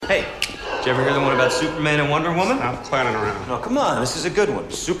Hey, did you ever hear the one about Superman and Wonder Woman? Stop clowning around. No, come on, this is a good one.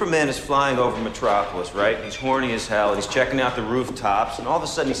 Superman is flying over Metropolis, right? He's horny as hell, and he's checking out the rooftops, and all of a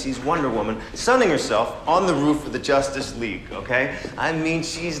sudden he sees Wonder Woman sunning herself on the roof of the Justice League, okay? I mean,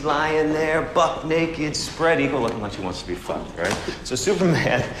 she's lying there, buck naked, spread eagle, looking like she wants to be fucked, right? So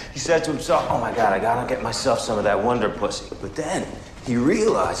Superman, he said to himself, oh my God, I gotta get myself some of that Wonder pussy. But then he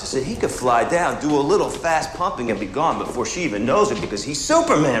realizes that he could fly down, do a little fast pumping, and be gone before she even knows it, because he's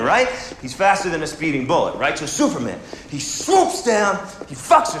Superman, right? He's faster than a speeding bullet, right? So Superman, he swoops down, he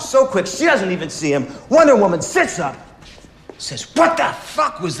fucks her so quick she doesn't even see him. Wonder Woman sits up, says, what the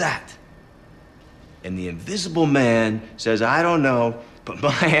fuck was that? And the Invisible Man says, I don't know, but my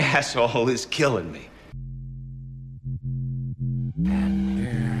asshole is killing me. And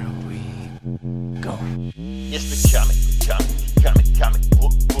here we go. It's the comic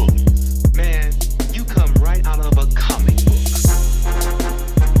book bullies. Man, you come right out of a comic book.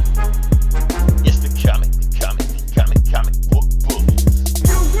 It's the comic book bullies.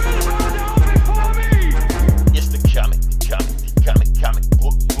 You will bow down before me! It's the comic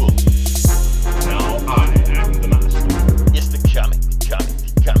book bullies. Now I am the master. It's the comic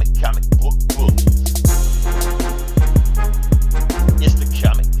book bullies. It's the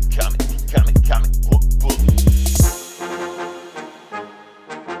comic book bullies.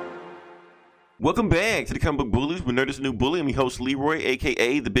 Welcome back to the Comic Book Bullies. We're Nerdist New Bully. I'm your host, Leroy,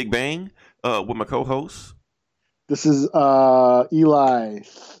 a.k.a. The Big Bang, with my co-host. This is Eli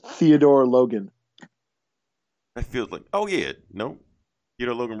Theodore Logan. That feels like, oh, yeah. No?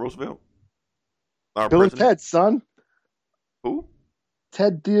 Theodore Logan Roosevelt? Our Bill and president? Ted's son. Who?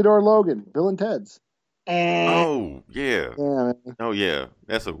 Ted Theodore Logan. Bill and Ted's. Oh, yeah. Yeah, man. Oh, yeah.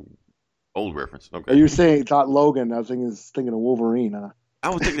 That's a old reference. Okay. You were saying not Logan. I was thinking of Wolverine, huh? I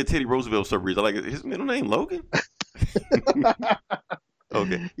was thinking of Teddy Roosevelt for some reason. Like, his middle name, Logan?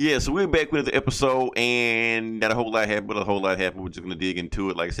 Okay. Yeah, so we're back with another episode, and not a whole lot happened, but a whole lot happened. We're just going to dig into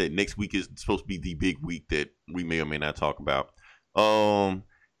it. Like I said, next week is supposed to be the big week that we may or may not talk about.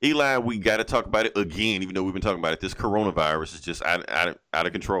 Eli, we got to talk about it again, even though we've been talking about it. This coronavirus is just out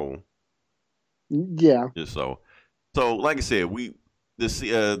of control. Yeah. Just so, like I said, the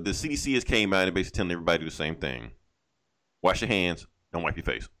CDC has came out and basically telling everybody to do the same thing. Wash your hands. Don't wipe your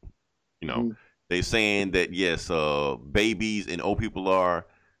face. You know, they're saying that yes, babies and old people are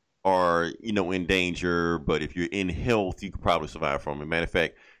in danger, but if you're in health, you could probably survive from it. Matter of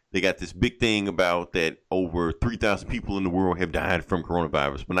fact, they got this big thing about that over 3,000 people in the world have died from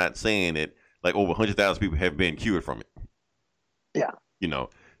coronavirus, but not saying that like over 100,000 people have been cured from it. Yeah. You know,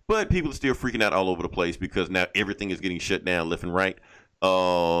 but people are still freaking out all over the place because now everything is getting shut down left and right.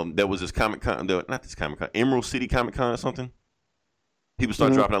 There was this Comic-Con, not this Comic-Con, Emerald City Comic-Con or something. People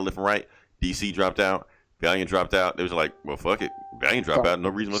start dropping out left and right. DC dropped out. Valiant dropped out. They was like, well, fuck it. Valiant dropped out. No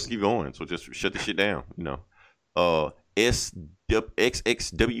reason for us to keep going. So just shut the shit down, you know.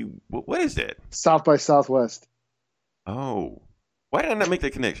 XXW, what is that? South by Southwest. Oh. Why did I not make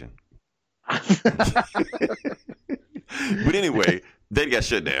that connection? But anyway, they got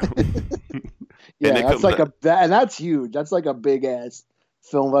shut down. Yeah, that's like and that's huge. That's like a big ass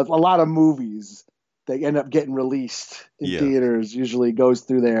film. A lot of movies they end up getting released in theaters usually goes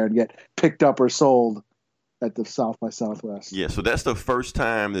through there and get picked up or sold at the South by Southwest. Yeah, so that's the first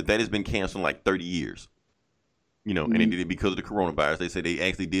time that has been canceled in like 30 years. You know, and they did it because of the coronavirus. They said they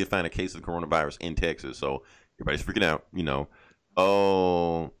actually did find a case of the coronavirus in Texas, so everybody's freaking out. You know,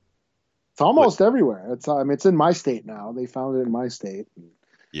 it's almost everywhere. It's in my state now. They found it in my state.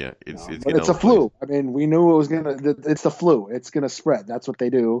 Yeah, it's a flu. I mean, we knew it was it's the flu. It's gonna spread. That's what they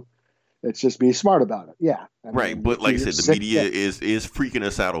do. It's just be smart about it. Yeah. Right, but like I said, the media is freaking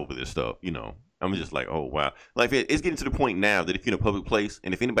us out over this stuff. You know, I'm just like, oh wow, like it's getting to the point now that if you're in a public place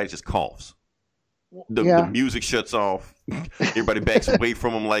and if anybody just coughs, the music shuts off. Everybody backs away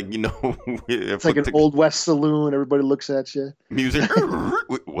from them, like, you know. It's like an Old West saloon. Everybody looks at you. Music.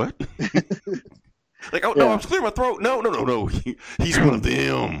 What? Like, oh, no, I'm clearing my throat. No. He's one of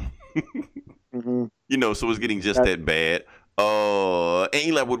them. You know, so it's getting just that bad. And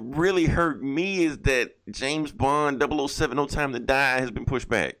Eli, what really hurt me is that James Bond 007 No Time to Die has been pushed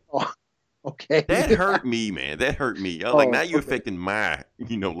back. Oh, okay. That hurt me, man. That hurt me. I was like, now you're affecting my,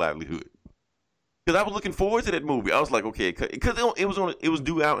 livelihood. Because I was looking forward to that movie. I was like, okay, because it was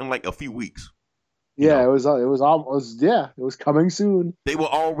due out in like a few weeks. Yeah, it was coming soon. They were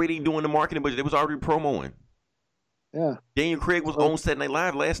already doing the marketing budget. They was already promoting. Yeah. Daniel Craig was on Saturday Night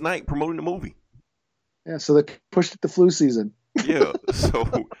Live last night promoting the movie. Yeah, so they pushed it to flu season. Yeah, so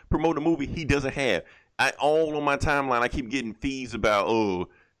promote a movie he doesn't have. All on my timeline, I keep getting feeds about,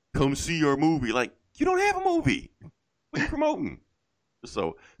 come see our movie. Like, you don't have a movie. What are you promoting?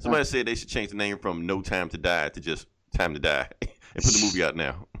 So somebody said they should change the name from No Time to Die to just Time to Die and put the movie out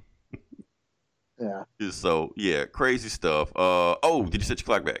now. Yeah. So yeah, crazy stuff. Did you set your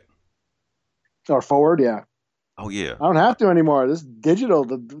clock back? Or forward? Yeah. Oh yeah. I don't have to anymore. This digital,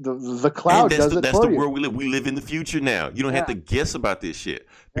 the cloud does it for you. That's the world we live. We live in the future now. You don't have to guess about this shit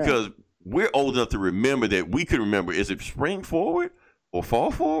because we're old enough to remember that we could remember. Is it spring forward or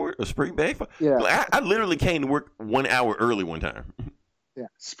fall forward or spring back? Yeah. Like, I literally came to work 1 hour early one time. Yeah.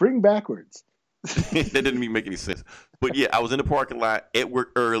 Spring backwards. That didn't even make any sense. But yeah, I was in the parking lot at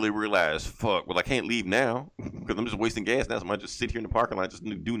work early, realized, fuck, well, I can't leave now because I'm just wasting gas now. So I might just sit here in the parking lot, just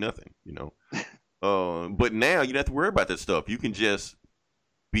do nothing, you know. But now you don't have to worry about that stuff. You can just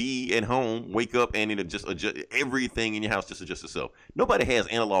be at home, wake up, and it'll just adjust everything in your house, just adjust itself. Nobody has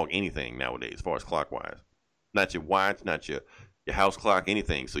analog anything nowadays as far as clockwise. Not your watch, not your house clock,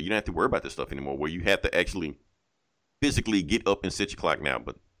 anything. So you don't have to worry about this stuff anymore where you have to actually physically get up and set your clock now.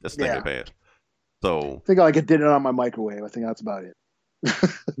 But that's the thing that passed. So I think I did it on my microwave. I think that's about it.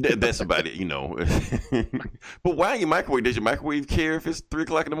 That's about it, you know. But why your microwave? Does your microwave care if it's 3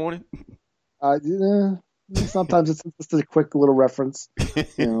 o'clock in the morning? Sometimes it's just a quick little reference.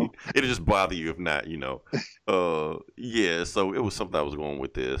 You know. It'll just bother you if not, you know. Yeah, so it was something I was going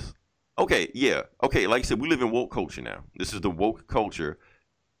with this. Okay, yeah. Okay, like I said, we live in woke culture now. This is the woke culture.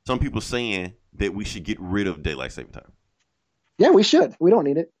 Some people saying that we should get rid of daylight saving time. Yeah, we should. We don't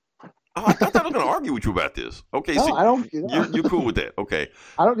need it. Oh, I thought I was going to argue with you about this. Okay, no, so I don't. You're cool with that. Okay.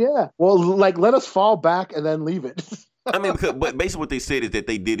 I don't. Yeah. Well, like, let us fall back and then leave it. I mean, but basically what they said is that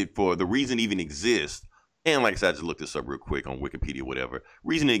they did it for the reason it even exists. And like I said, I just looked this up real quick on Wikipedia, whatever.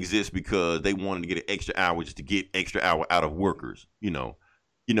 Reason it exists because they wanted to get an extra hour just to get extra hour out of workers, you know,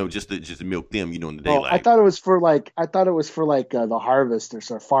 just to milk them, you know, in the daylight. I thought it was for the harvest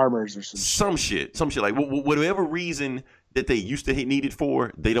or farmers or some shit like whatever reason that they used to need it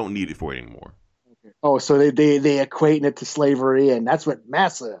for, they don't need it for it anymore. Okay. Oh, so they equating it to slavery, and that's what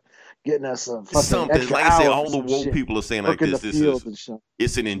massa getting us something. Like I said, all the woke people are saying like this is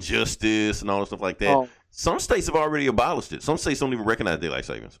it's an injustice and all that stuff like that. Oh. Some states have already abolished it. Some states don't even recognize daylight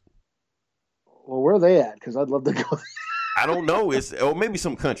savings. Well, where are they at? Because I'd love to go. I don't know. Or maybe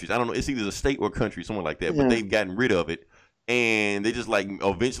some countries. I don't know. It's either a state or a country, somewhere like that. But they've gotten rid of it. And they just like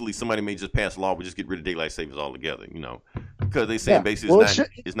eventually somebody may just pass a law, we just get rid of daylight savings altogether, you know, because they say basically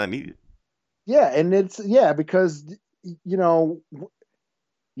it's not needed. Yeah, and because you know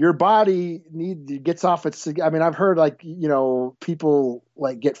your body gets off its. I mean, I've heard like people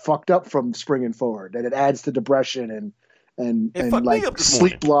like get fucked up from springing forward, and it adds to depression and like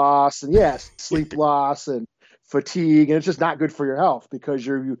sleep loss and fatigue, and it's just not good for your health because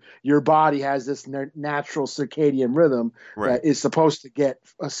your body has this natural circadian rhythm that is supposed to get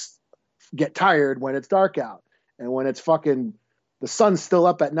tired when it's dark out, and when it's fucking the sun's still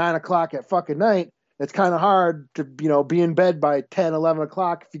up at 9 o'clock at fucking night, it's kind of hard to be in bed by 10, 11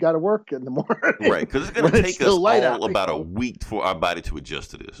 o'clock if you got to work in the morning. Right, because it's going to take us all about a week for our body to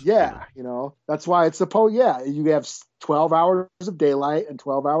adjust to this. Yeah, that's why it's supposed. Yeah, you have 12 hours of daylight and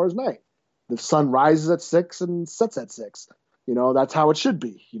 12 hours night. The sun rises at 6 and sets at 6. That's how it should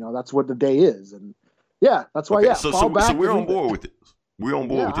be. That's what the day is. And yeah, that's why. Okay, so we're on board with this. We're on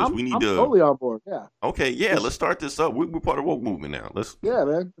board with this. I'm totally on board. Yeah. Okay. Yeah. Let's start this up. We're part of the woke movement now. Yeah,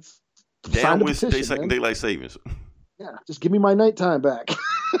 man. Down with daylight savings. Yeah. Just give me my nighttime back.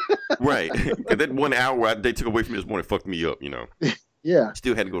 Right. Because that 1 hour they took away from me this morning fucked me up. Yeah.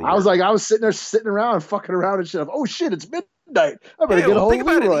 Still had to go to work. I was sitting around and fucking around and shit. Oh shit! It's midnight. I better get a hold of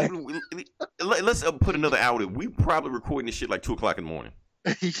Leroy. Let's put another hour. We probably recording this shit like 2 o'clock in the morning.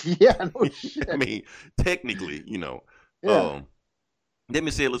 Yeah, no shit. I mean, technically, Yeah. Let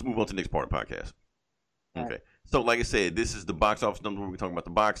me say, let's move on to the next part of the podcast. Okay. Right. So, like I said, this is the box office number. We're talking about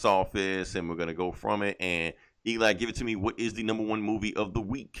the box office, and we're going to go from it. And Eli, give it to me. What is the number one movie of the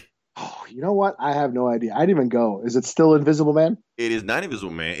week? Oh, you know what? I have no idea. I didn't even go. Is it still Invisible Man? It is not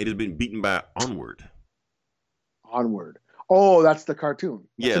Invisible Man. It has been beaten by Onward. Onward. Oh, that's the cartoon.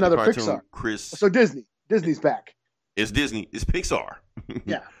 That's another the cartoon, Pixar. So Disney's back. It's Disney. It's Pixar.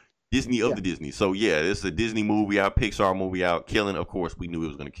 Yeah. Disney of the Disney. So yeah, it's a Disney movie out, Pixar movie out. Killing, of course, we knew it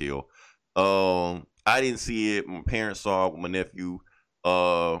was gonna kill. I didn't see it. My parents saw it with my nephew.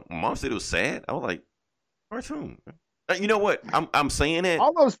 My mom said it was sad. I was like, cartoon. You know what? I'm saying that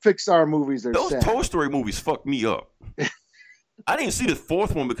all those Pixar movies are those sad. Toy Story movies fucked me up. I didn't see the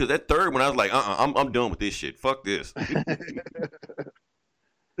fourth one because that third one I was like, I'm done with this shit. Fuck this.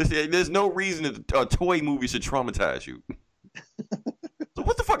 There's no reason that a toy movie should traumatize you. So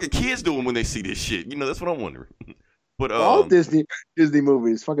what the fuck are kids doing when they see this shit? That's what I'm wondering. But all Disney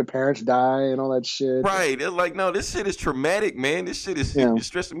movies, fucking parents die and all that shit. Right? It's like, no, this shit is traumatic, man. This shit is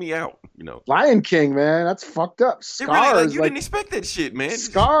stressing me out. Lion King, man, that's fucked up. Scar, really, you didn't expect that shit, man.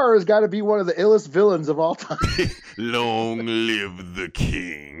 Scar has got to be one of the illest villains of all time. Long live the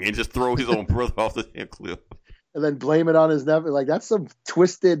king, and just throw his own brother off the damn cliff. And then blame it on his nephew. Like, that's some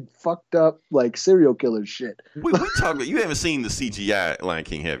twisted, fucked up, like, serial killer shit. We talking. You haven't seen the CGI Lion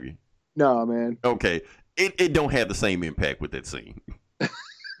King, have you? No, man. Okay. It don't have the same impact with that scene.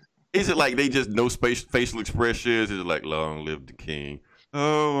 Is it like they just no facial expressions? Is it like long live the king?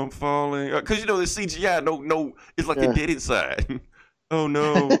 Oh, I'm falling. Because, the CGI, no, it's like a dead inside. Oh,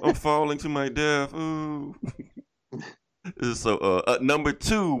 no, I'm falling to my death. Ooh. So, number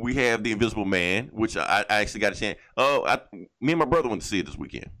 2, we have The Invisible Man, which I actually got a chance. Me and my brother went to see it this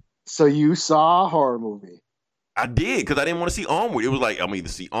weekend. So you saw a horror movie? I did, because I didn't want to see Onward. It was like, I'm either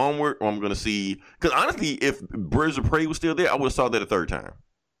see Onward or I'm going to see... Because honestly, if Birds of Prey was still there, I would have saw that a third time.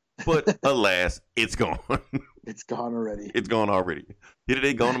 But alas, it's gone. It's gone already. It's gone already. Here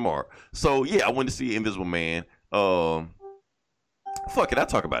today, gone tomorrow. So, yeah, I went to see Invisible Man. Fuck it, I'll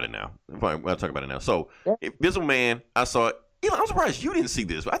talk about it now. Fine, I'll talk about it now. So, Invisible Man, I saw it. I'm surprised you didn't see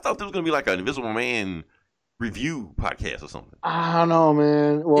this. I thought there was going to be like an Invisible Man review podcast or something. I don't know,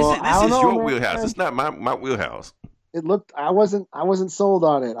 man. Well, this is your wheelhouse. It's not my wheelhouse. It looked. I wasn't sold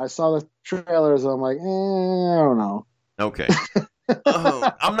on it. I saw the trailers. And I'm like, I don't know. Okay.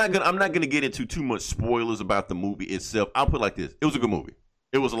 I'm not gonna get into too much spoilers about the movie itself. I'll put it like this: it was a good movie.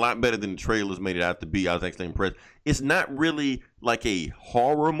 It was a lot better than the trailers made it out to be. I was actually impressed. It's not really like a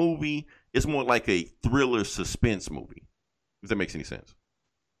horror movie. It's more like a thriller suspense movie. If that makes any sense.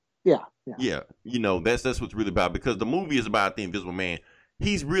 Yeah. That's what's really about, because the movie is about the Invisible Man.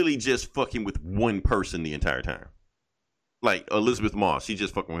 He's really just fucking with one person the entire time. Like Elizabeth Moss, she's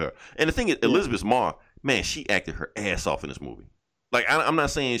just fucking with her. And the thing is, Elizabeth Moss, man, she acted her ass off in this movie. Like, I'm not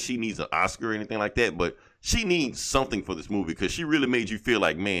saying she needs an Oscar or anything like that, but she needs something for this movie, because she really made you feel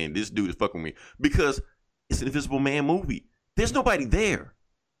like, man, this dude is fucking with me. Because it's an Invisible Man movie. There's nobody there.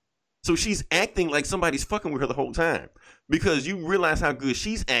 So she's acting like somebody's fucking with her the whole time, because you realize how good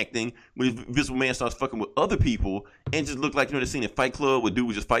she's acting when Invisible Man starts fucking with other people and just look like, the scene in Fight Club where dude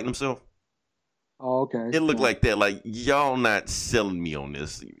was just fighting himself. Oh, okay. It looked like that. Like, y'all not selling me on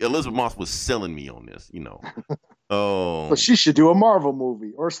this. Elizabeth Moss was selling me on this, Oh. But she should do a Marvel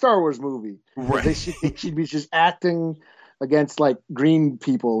movie or a Star Wars movie. Right. She'd be just acting against like green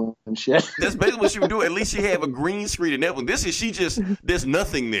people and shit. That's basically what she would do. At least she have a green screen in that one. There's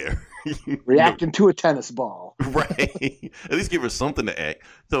nothing there. Reacting to a tennis ball. Right. At least give her something to act.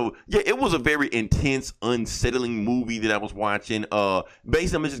 So, yeah, it was a very intense, unsettling movie that I was watching. Basically,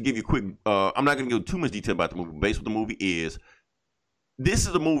 I'm going to just give you a quick, I'm not going to go too much detail about the movie. Basically, what the movie is, this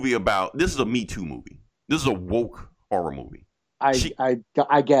is a Me Too movie. This is a woke horror movie. I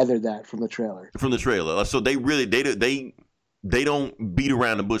gathered that from the trailer. So they don't beat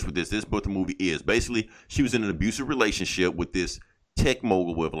around the bush with this. This is what the movie is. Basically, she was in an abusive relationship with this tech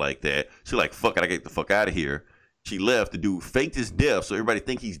mogul, whatever like that. She's like, fuck it, I gotta get the fuck out of here. She left. The dude faked his death so everybody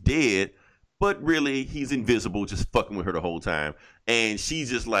think he's dead, but really he's invisible, just fucking with her the whole time. And she's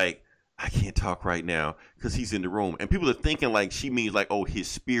just like, I can't talk right now because he's in the room. And people are thinking like she means like, oh, his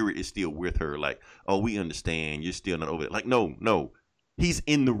spirit is still with her. Like, oh, we understand. You're still not over it. Like, no. He's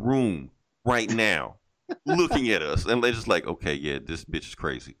in the room right now looking at us. And they're just like, okay, yeah, this bitch is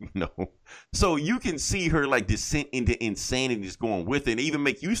crazy. So you can see her like descent into insanity just going with it. And even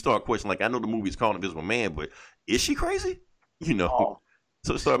make you start questioning, like, I know the movie's called Invisible Man, but is she crazy? Oh.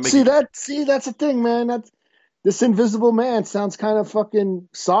 So start making... See, that's the thing, man. This Invisible Man sounds kind of fucking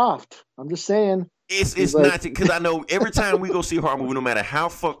soft. I'm just saying. It's like... not, because I know every time we go see a horror movie, no matter how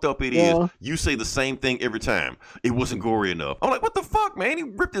fucked up it is, you say the same thing every time. It wasn't gory enough. I'm like, what the fuck, man? He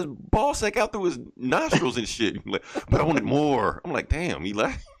ripped his ball sack out through his nostrils and shit. Like, but I wanted more. I'm like, damn,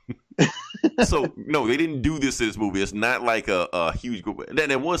 Eli. So no, they didn't do this in this movie. It's not like a huge gore.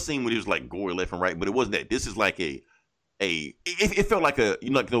 There was scene where it was like gory left and right, but it wasn't that. This is like it felt like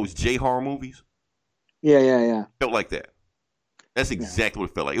like those J horror movies. Yeah. Felt like that. That's exactly what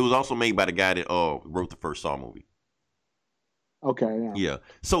it felt like. It was also made by the guy that wrote the first Saw movie. Okay, yeah.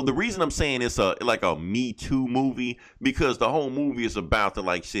 So the reason I'm saying it's like a Me Too movie, because the whole movie is about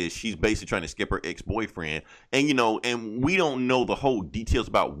she's basically trying to skip her ex-boyfriend, and and we don't know the whole details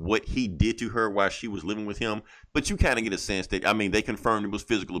about what he did to her while she was living with him, but you kind of get a sense that, they confirmed it was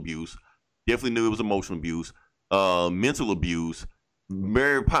physical abuse, definitely knew it was emotional abuse, mental abuse,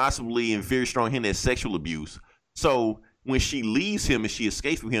 very possibly and very strong hint at sexual abuse. So when she leaves him and she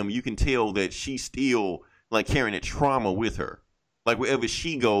escapes from him, you can tell that she's still like carrying that trauma with her. Like wherever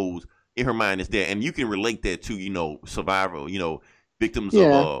she goes, in her mind is there, and you can relate that to survivor, victims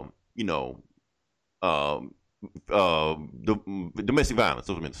of domestic violence. That's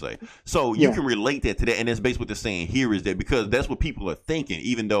what I meant to say. So you can relate that to that, and that's basically what they're saying here is that because that's what people are thinking,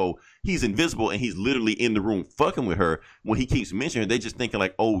 even though he's invisible and he's literally in the room fucking with her. When he keeps mentioning her, they just thinking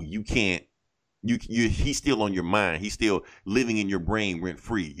like, oh, you can't. He's still on your mind. He's still living in your brain rent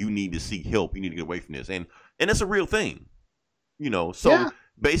free. You need to seek help. You need to get away from this, and that's a real thing. So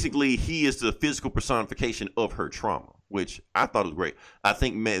basically, he is the physical personification of her trauma, which I thought was great. I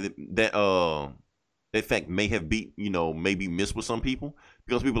think that fact may have maybe missed with some people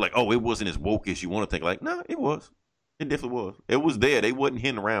because people are like, oh, it wasn't as woke as you want to think. Like, no, it was. It definitely was. It was there. They wasn't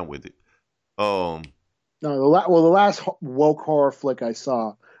hitting around with it. No, the last woke horror flick I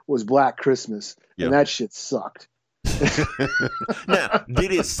saw was Black Christmas, and that shit sucked. Now,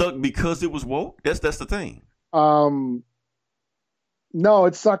 did it suck because it was woke? That's the thing. No,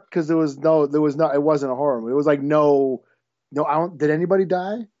 it sucked because it wasn't a horror movie. It was like did anybody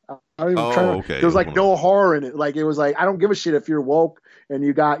die? I don't even okay. There was like no horror in it. Like it was like, I don't give a shit if you're woke and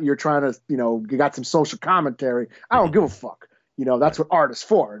you're trying to, you got some social commentary. I don't give a fuck. That's what art is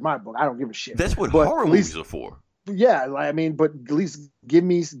for in my book. I don't give a shit. That's what horror movies are for. Yeah, I mean, but at least give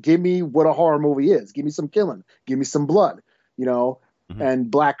me what a horror movie is. Give me some killing. Give me some blood. Mm-hmm.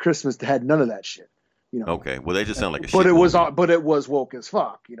 And Black Christmas had none of that shit. Okay, well, they just sound like a shit but it movie. it was woke as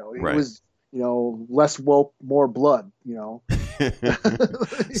fuck. It was less woke, more blood.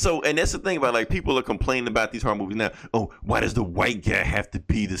 So, and that's the thing about like people are complaining about these horror movies now. Oh, why does the white guy have to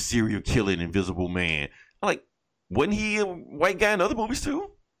be the serial killer in Invisible Man? I'm like, wasn't he a white guy in other movies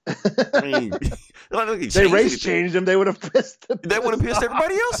too? I mean, they race changed him. They would have pissed. That would have pissed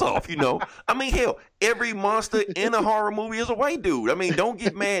everybody else off. I mean, hell, every monster in a horror movie is a white dude. I mean, don't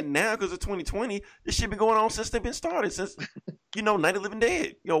get mad now because of 2020. This shit been going on since they've been started, since Night of the Living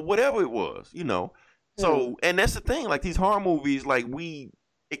Dead, whatever it was, So, and that's the thing. Like these horror movies, and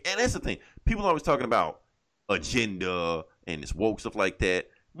that's the thing. People are always talking about agenda and this woke stuff like that.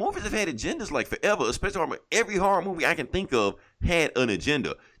 Movies have had agendas like forever, especially every horror movie I can think of had an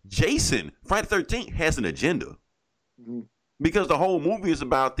agenda. Jason, Friday the 13th, has an agenda. Mm-hmm. Because the whole movie is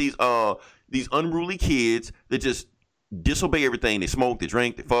about these unruly kids that just disobey everything. They smoke, they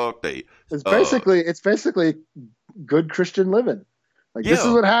drink, they fuck, It's basically good Christian living. Like this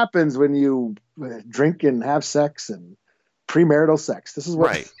is what happens when you drink and have sex and premarital sex. This is what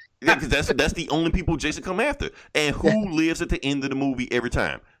right. Yeah, because that's the only people Jason come after. And who lives at the end of the movie every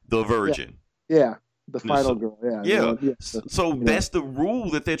time? The virgin. Yeah. The final girl. Yeah. So that's the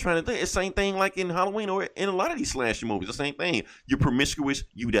rule that they're trying to do. It's the same thing like in Halloween or in a lot of these slasher movies. The same thing. You're promiscuous,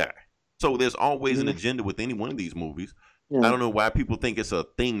 you die. So there's always an agenda with any one of these movies. Yeah. I don't know why people think it's a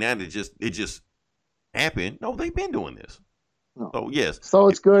thing now that it just happened. No, they've been doing this. No. So yes. So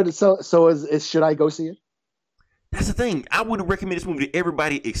it's good. So is should I go see it? That's the thing. I would recommend this movie to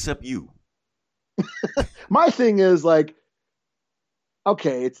everybody except you. My thing is like,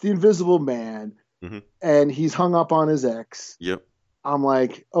 okay, it's the Invisible Man, and he's hung up on his ex. Yep. I'm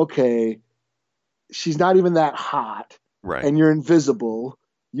like, okay, she's not even that hot, right? And you're invisible.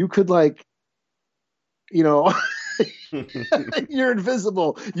 You could you're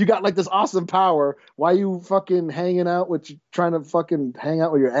invisible. You got like this awesome power. Why are you fucking trying to fucking hang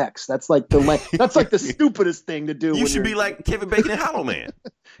out with your ex? That's like the stupidest thing to do. You should be like Kevin Bacon in Hollow Man.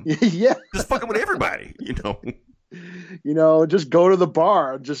 Yeah. Just fucking with everybody, just go to the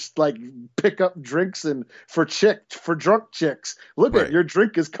bar and just like pick up drinks and for drunk chicks. Look at your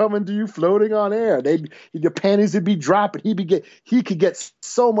drink is coming to you floating on air. Your panties would be dropping. He could get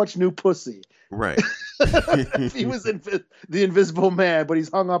so much new pussy. Right. He was the Invisible Man, but he's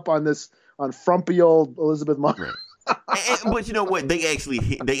hung up on frumpy old Elizabeth Moss. Right. But you know what? They actually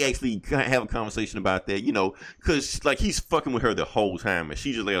have a conversation about that, because like he's fucking with her the whole time, and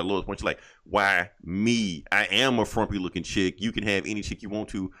she just like at the lowest point. She's like, "Why me? I am a frumpy looking chick. You can have any chick you want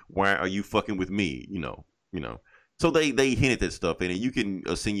to. Why are you fucking with me? So they hinted that stuff in it. You can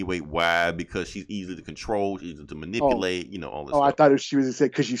insinuate why, because she's easy to control, she's easy to manipulate, all this stuff. I thought she was going to say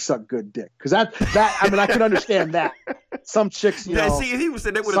because you suck good dick. Because that I mean, I can understand that. Some chicks, see, if he was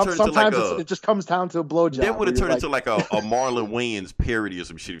saying that would have turned into like it just comes down to a blowjob. That would have turned into like a Marlon Wayans parody or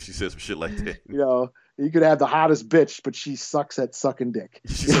some shit if she said some shit like that. You could have the hottest bitch, but she sucks at sucking dick.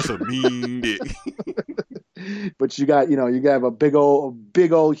 She sucks a mean dick. But you got have a big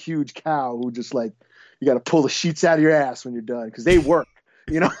old huge cow who just like, you got to pull the sheets out of your ass when you're done because they work,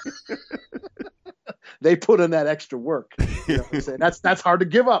 They put in that extra work. You know what I'm saying? That's hard to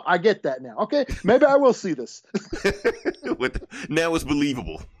give up. I get that now. Okay, maybe I will see this. Now it's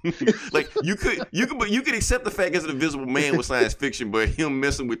believable. Like you could accept the fact as an Invisible Man was science fiction, but him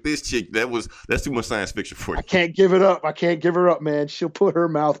messing with this chick, that's too much science fiction for you. I can't give it up. I can't give her up, man. She'll put her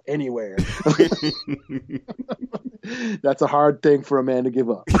mouth anywhere. That's a hard thing for a man to give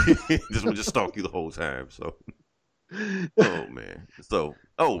up. just stalk you the whole time. So, oh man. So,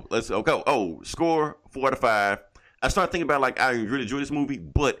 let's go. Oh, score 4 out of 5. I started thinking about I really enjoyed this movie,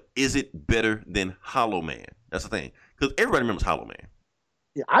 but is it better than Hollow Man? That's the thing, because everybody remembers Hollow Man.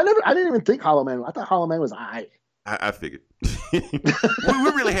 Yeah, I didn't even think Hollow Man. I thought Hollow Man was I figured. we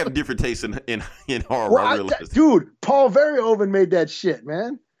really have different tastes in horror. Well, I realized. Dude, Paul Verhoeven made that shit,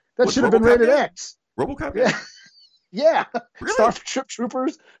 man. That should have been rated X. RoboCop? Yeah. Yeah. Really? Starship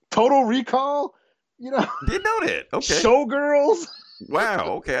Troopers, Total Recall, Didn't know that. Okay. Showgirls.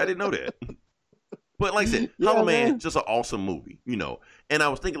 Wow. Okay, I didn't know that. But like I said, Hollow Man, just an awesome movie, And I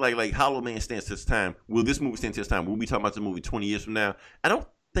was thinking like Hollow Man stands this time. Will this movie stand this time? Will we be talking about the movie 20 years from now? I don't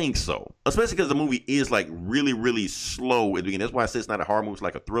think so. Especially because the movie is really, really slow at the beginning. That's why I say it's not a horror movie, it's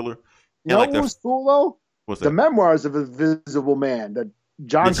like a thriller. You know what was cool though? What's that? The Memoirs of Invisible Man that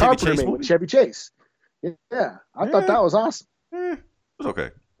John Carpenter made with Chevy Chase. Yeah. I thought that was awesome. It was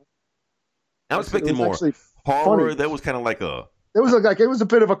okay. I was expecting more horror. Funny. That was kind of like a. It was a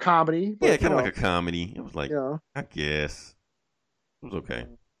bit of a comedy. But, kind of like a comedy. It was like, I guess it was okay.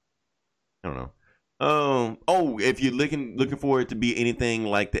 I don't know. If you're looking for it to be anything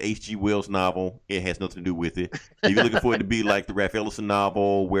like the H.G. Wells novel, it has nothing to do with it. If you're looking for it to be like the Ralph Ellison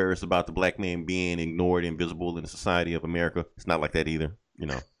novel, where it's about the black man being ignored, invisible in the society of America, it's not like that either.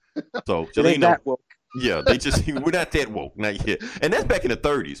 So yeah, we're not that woke, not yet. And that's back in the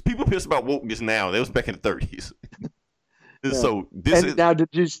 30s. People pissed about wokeness now. That was back in the 30s. Yeah. So now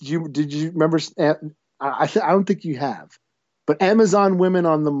did you remember? I don't think you have, but Amazon Women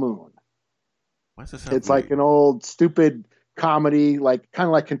on the Moon. It's like an old stupid comedy, kind of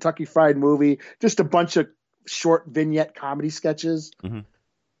like Kentucky Fried Movie, just a bunch of short vignette comedy sketches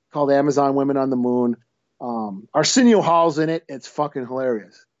called Amazon Women on the Moon. Arsenio Hall's in it. It's fucking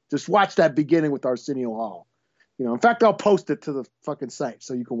hilarious. Just watch that beginning with Arsenio Hall. In fact, I'll post it to the fucking site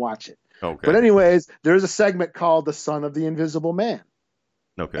so you can watch it. Okay. But anyways, there's a segment called The Son of the Invisible Man.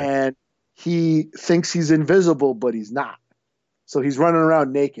 Okay. And he thinks he's invisible, but he's not. So he's running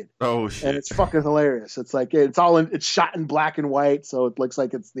around naked. Oh shit! And it's fucking hilarious. It's like it's shot in black and white, so it looks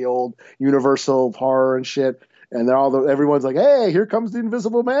like it's the old Universal horror and shit. And everyone's like, "Hey, here comes the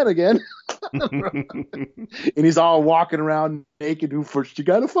Invisible Man again!" And he's all walking around naked. Who first? You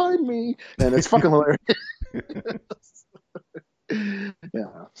gotta find me, and it's fucking hilarious.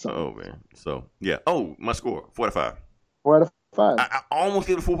 Yeah. So. Oh man. So yeah. Oh, my score 4 out of 5. 4 out of 5. I almost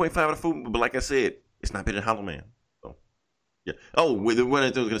gave it 4.5 out of 4, but like I said, it's not better than Hollow Man. So yeah. Oh, what I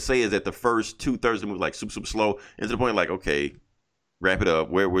was gonna say is that the first 2/3 of the movie like super slow, and to the point okay, wrap it up.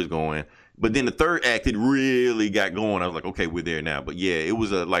 Where we're going. But then the third act, it really got going. I was like, okay, we're there now. But yeah, it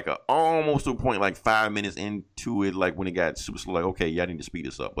was almost to a point 5 minutes into it, when it got super slow. Okay, y'all need to speed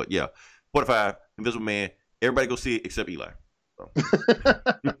this up. But yeah, 4 out of 5. Invisible Man. Everybody go see it except Eli.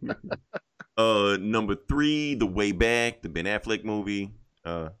 So. Number 3, The Way Back, the Ben Affleck movie,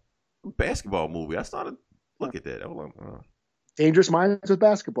 basketball movie. I started look at that. I was like, Dangerous Minds with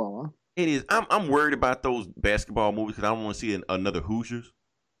basketball, huh? It is. I'm worried about those basketball movies because I don't want to see another Hoosiers.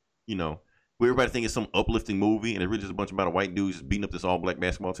 Where everybody think it's some uplifting movie and it's really just a bunch of white dudes just beating up this all black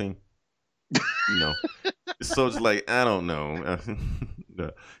basketball team. So it's I don't know.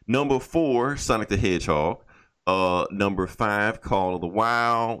 Number 4, Sonic the Hedgehog. Number 5, Call of the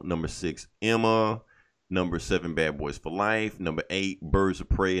Wild. Number 6, Emma. Number 7, Bad Boys for Life. Number 8, Birds of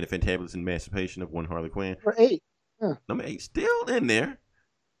Prey and the Fantabulous Emancipation of One Harley Quinn. Number 8. Huh. Number 8, still in there.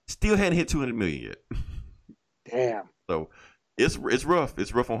 Still hadn't hit 200 million yet. Damn. So it's rough.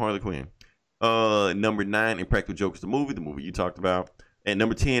 It's rough on Harley Quinn. Number 9, Impractical Jokers, the movie you talked about. And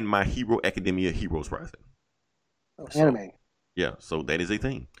number 10, My Hero Academia, Heroes Rising. Anime. Yeah, so that is a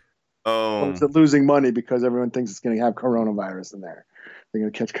thing. It's losing money because everyone thinks it's going to have coronavirus in there. They're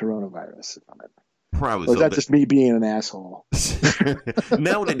going to catch coronavirus from it. Probably. Or is that just me being an asshole?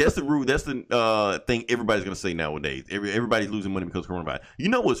 Nowadays, that's the rule. That's the thing everybody's going to say nowadays. Everybody's losing money because of coronavirus. You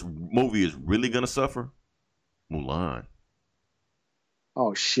know what movie is really going to suffer? Mulan.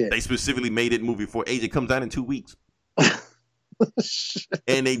 Oh shit! They specifically made it movie for age. It comes out in 2 weeks.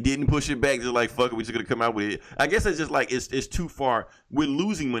 And they didn't push it back. They're like, fuck it, we're just gonna come out with it. I guess it's just it's too far. We're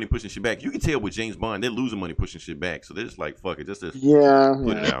losing money pushing shit back. You can tell with James Bond, they're losing money pushing shit back. So they're just like, fuck it, just put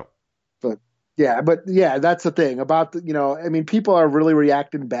it out. But Yeah, but that's the thing about people are really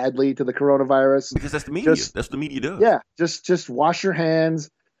reacting badly to the coronavirus because that's the media. That's what the media does. Yeah, just wash your hands,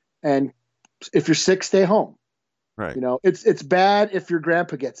 and if you're sick, stay home. Right. It's bad if your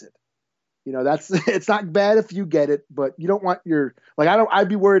grandpa gets it. It's not bad if you get it, but you don't want I'd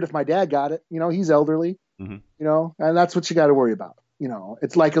be worried if my dad got it. He's elderly. Mm-hmm. And that's what you got to worry about.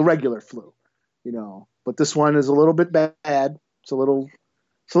 It's like a regular flu. But this one is a little bit bad. It's a little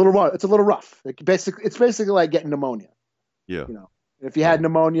rough. It's basically like getting pneumonia. Yeah. If you had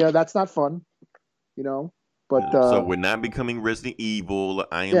pneumonia, that's not fun. But so we're not becoming Resident Evil,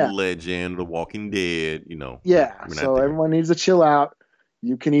 I Am Legend, The Walking Dead. Yeah. So everyone needs to chill out.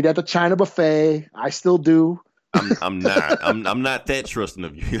 You can eat at the China buffet. I still do. I'm not. I'm not that trusting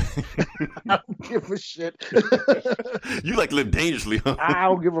of you. I don't give a shit. You like to live dangerously, huh? I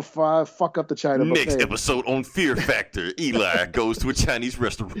don't give a fuck up the China buffet. Next episode on Fear Factor, Eli goes to a Chinese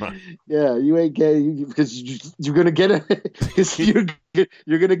restaurant. Yeah, you ain't gay because you're gonna get it. Because you're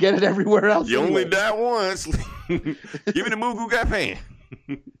gonna get it everywhere else. You only die once. Give me the Mugu got pan.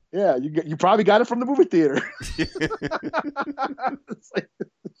 Yeah, you probably got it from the movie theater.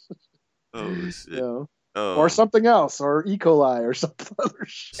 Oh shit. Or something else, or E. coli, or some other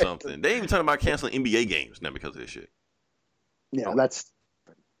shit. Something. They even talking about canceling NBA games now because of this shit. Yeah,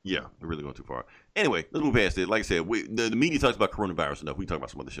 Yeah, they're really going too far. Anyway, let's move past it. Like I said, the media talks about coronavirus enough. We talk about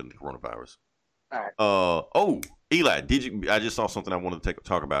some other shit in the coronavirus. All right. Eli, I just saw something I wanted to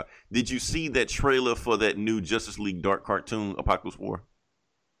talk about. Did you see that trailer for that new Justice League Dark cartoon, Apocalypse War?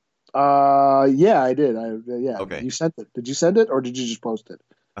 Yeah, I did. Okay. You sent it. Did you send it, or did you just post it?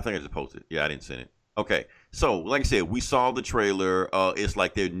 I think I just posted. Yeah, I didn't send it. Okay, so like I said, we saw the trailer. It's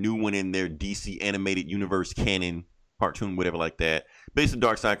like their new one in their DC animated universe canon cartoon, whatever like that. Basically,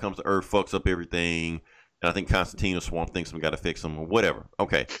 Darkseid comes to Earth, fucks up everything, and I think Constantine or Swamp thinks we got to fix him or whatever.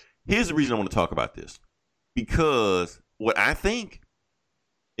 Okay, here's the reason I want to talk about this, because what I think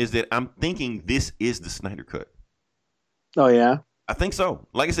is that I'm thinking this is the Snyder Cut. Oh yeah, I think so.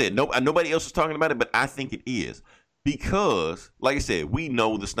 Like I said, nobody else is talking about it, but I think it is. Because, like I said, we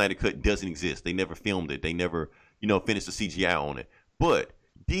know the Snyder Cut doesn't exist. They never filmed it. They never, finished the CGI on it. But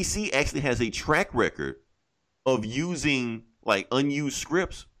DC actually has a track record of using, unused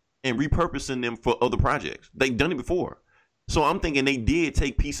scripts and repurposing them for other projects. They've done it before. So I'm thinking they did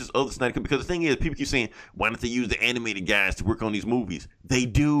take pieces of the Snyder Cut. Because the thing is, people keep saying, why don't they use the animated guys to work on these movies? They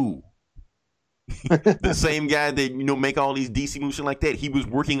do. The same guy that make all these DC movies like that, he was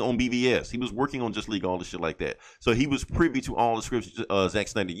working on BVS. He was working on Just League, all this shit like that. So he was privy to all the scripts Zack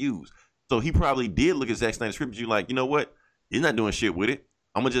Snyder used. So he probably did look at Zack Snyder's script. You like, you know what? He's not doing shit with it.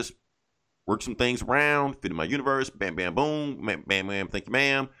 I'm gonna just work some things around, fit in my universe. Bam, bam, boom. Bam, bam, bam. Thank you,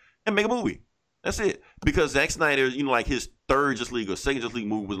 ma'am. And make a movie. That's it. Because Zack Snyder, his third Just League or second Just League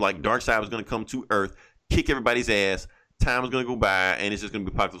movie was like Darkseid was gonna come to Earth, kick everybody's ass. Time is going to go by, and it's just going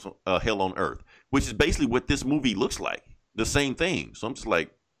to be apocalypse hell on Earth, which is basically what this movie looks like. The same thing. So I'm just like,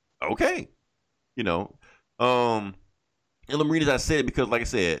 okay. And the reason I said it because, like I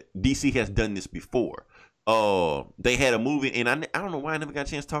said, DC has done this before. They had a movie, and I don't know why I never got a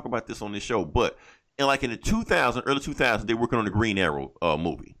chance to talk about this on this show, but in the early 2000s, they were working on the Green Arrow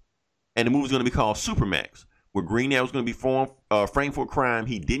movie. And the movie was going to be called Supermax, where Green Arrow was going to be framed for a crime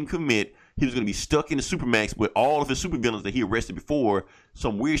he didn't commit. He was going to be stuck in the Supermax with all of his supervillains that he arrested before.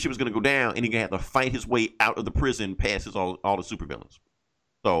 Some weird shit was going to go down, and he's going to have to fight his way out of the prison past all the supervillains.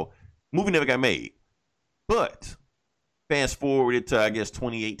 So, movie never got made. But, fast forward to, I guess,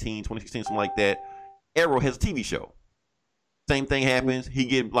 2018, 2016, something like that, Arrow has a TV show. Same thing happens. He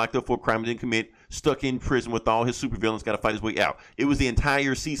get locked up for a crime he didn't commit, stuck in prison with all his supervillains, got to fight his way out. It was the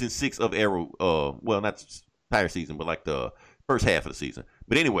entire season 6 of Arrow. Well, not the entire season, but the first half of the season.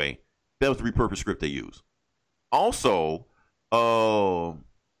 But anyway, that was the repurposed script they used. Also,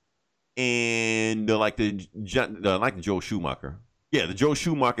 and the Joel Schumacher. Yeah, the Joel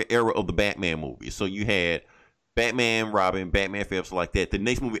Schumacher era of the Batman movies. So you had Batman, Robin, Batman Forever, like that. The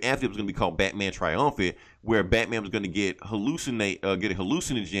next movie after it was going to be called Batman Triumphant, where Batman was going to get a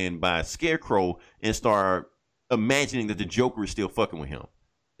hallucinogen by Scarecrow and start imagining that the Joker is still fucking with him.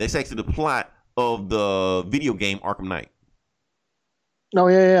 That's actually the plot of the video game Arkham Knight. Oh,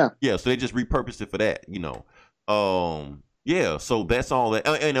 yeah. Yeah, so they just repurposed it for that, Yeah, so that's all that.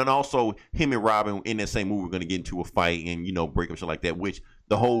 And then also, him and Robin in that same movie were going to get into a fight and, break up shit like that, which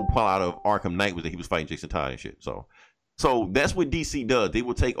the whole plot of Arkham Knight was that he was fighting Jason Todd and shit. So that's what DC does. They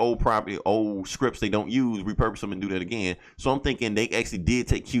will take old property, old scripts they don't use, repurpose them and do that again. So I'm thinking they actually did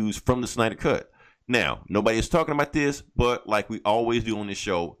take cues from the Snyder Cut. Now, nobody is talking about this, but like we always do on this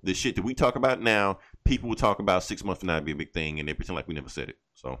show, the shit that we talk about now, people will talk about 6 months from now to be a big thing, and they pretend like we never said it.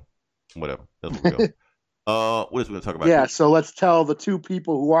 So, Whatever. That's what we go. What else we gonna talk about? Yeah, so let's tell the two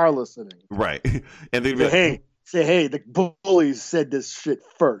people who are listening. Right. And then say, hey, the bullies said this shit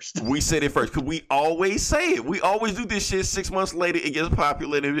first. We said it first because we always say it. We always do this shit. 6 months later, it gets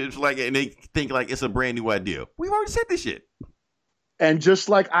popular, and it's like, and they think like it's a brand new idea. We've already said this shit. And just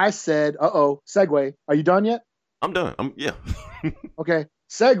like I said, segue. Are you done yet? I'm done. Yeah. Okay.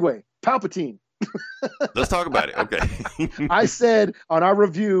 Segue. Palpatine. Let's talk about it. Okay. I said on our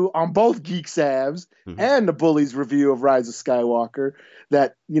review on both Geek Savs and the Bullies review of Rise of Skywalker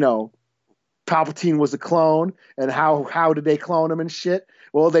that, Palpatine was a clone, and how did they clone him and shit?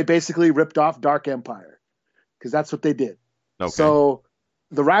 Well, they basically ripped off Dark Empire because that's what they did. Okay. So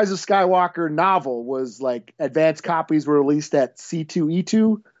the Rise of Skywalker novel was like advanced copies were released at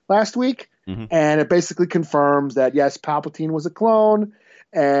C2E2 last week, and it basically confirms that yes, Palpatine was a clone,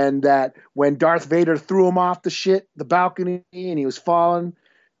 and that when Darth Vader threw him off the balcony, and he was falling,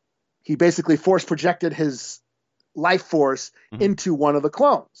 he basically force projected his life force into one of the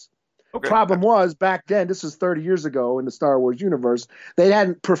clones. Okay. Problem was, back then, this was 30 years ago in the Star Wars universe, they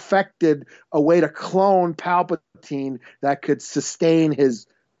hadn't perfected a way to clone Palpatine that could sustain his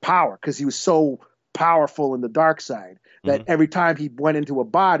power because he was so powerful in the dark side that every time he went into a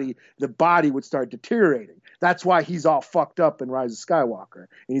body, the body would start deteriorating. That's why he's all fucked up in Rise of Skywalker.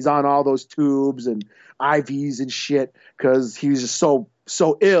 And he's on all those tubes and IVs and shit because he was just so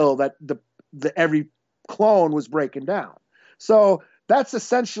ill that the every clone was breaking down. So that's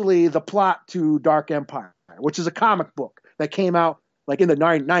essentially the plot to Dark Empire, which is a comic book that came out like in the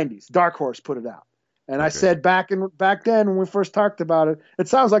 90s. Dark Horse put it out. And I said back then when we first talked about it, it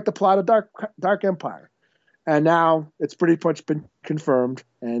sounds like the plot of Dark Empire. And now it's pretty much been confirmed.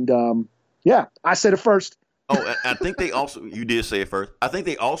 And I said it first. Oh, I think they also, you did say it first. I think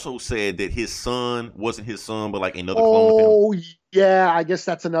they also said that his son wasn't his son, but like another clone of him. Oh, yeah. I guess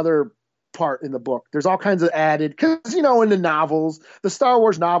that's another part in the book. There's all kinds of added, because in the novels, the Star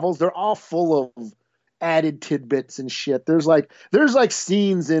Wars novels, they're all full of added tidbits and shit. There's like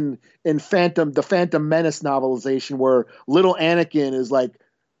scenes in the Phantom Menace novelization where little Anakin is like,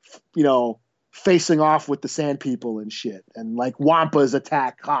 facing off with the Sand People and shit, and like Wampa's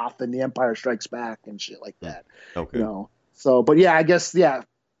attack Hoth and the Empire Strikes Back and shit like that. Okay. So, but yeah, I guess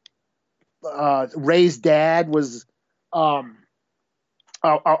Rey's dad was a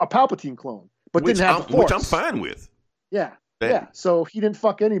Palpatine clone, but didn't have the Force. Which I'm fine with. Yeah. So he didn't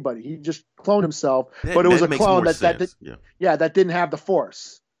fuck anybody. He just cloned himself, but it was a clone that didn't have the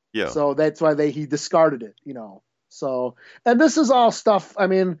Force. Yeah. So that's why he discarded it. So, and this is all stuff. I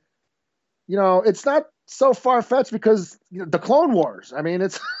mean, it's not so far fetched because the Clone Wars. I mean,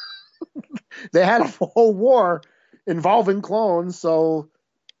 it's they had a whole war involving clones. So,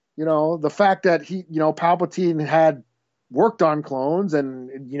 the fact that Palpatine had worked on clones,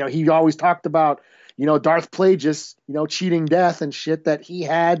 and he always talked about Darth Plagueis cheating death and shit, that he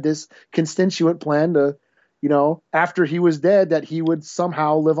had this constituent plan to after he was dead that he would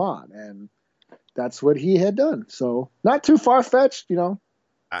somehow live on, and that's what he had done. So not too far fetched.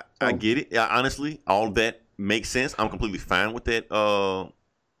 I get it. Honestly, all that makes sense. I'm completely fine with that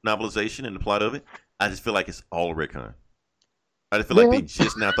novelization and the plot of it. I just feel like it's all a retcon. I just feel like they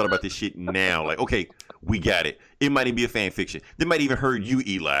just now thought about this shit now. Like, okay, we got it. It might even be a fan fiction. They might even heard you,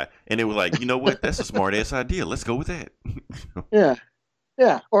 Eli, and they were like, you know what? That's a smart ass idea. Let's go with that.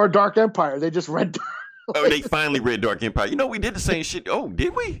 Yeah. Or Dark Empire. They just read. They finally read Dark Empire. We did the same shit. Oh,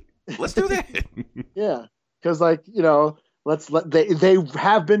 did we? Let's do that. Yeah, because they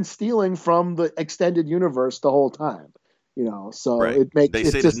have been stealing from the extended universe the whole time. So right. It makes they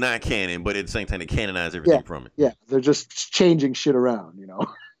said it's not canon, but at the same time they canonize everything from it. Yeah, they're just changing shit around,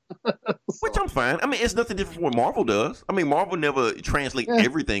 Which I'm fine. I mean, it's nothing different from what Marvel does. I mean, Marvel never translate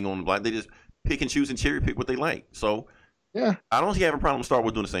everything on the block. They just pick and choose and cherry pick what they like. So yeah, I don't see having a problem with Star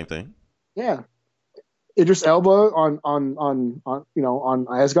Wars doing the same thing. Yeah, Idris Elba on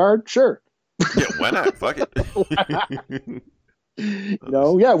Asgard, sure. Yeah, why not? Fuck it. We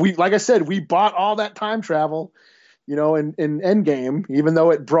like I said, we bought all that time travel. In Endgame, even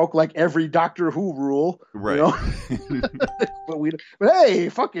though it broke like every Doctor Who rule, right? But hey,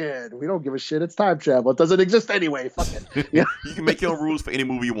 fuck it, we don't give a shit. It's time travel. It doesn't exist anyway. Fuck it. You can make your own rules for any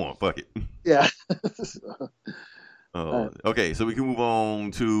movie you want. Fuck it. Yeah. Okay, so we can move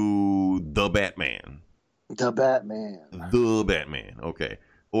on to The Batman. The Batman. Okay,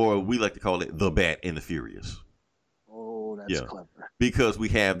 or we like to call it The Bat and the Furious. Oh, that's clever. Because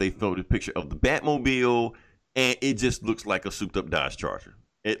they filmed a picture of the Batmobile. And it just looks like a souped-up Dodge Charger.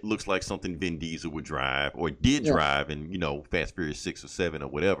 It looks like something Vin Diesel would drive or did drive in, Fast Furious 6 or 7 or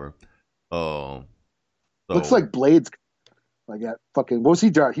whatever. Looks like Blades. Like that fucking. What was he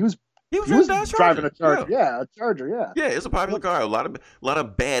driving? He was He was driving a Charger. Yeah, a Charger. Yeah. Yeah, it's a popular car. A lot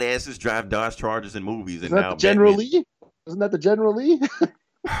of badasses drive Dodge Chargers in movies. Isn't that the General Lee? Isn't that the General Lee?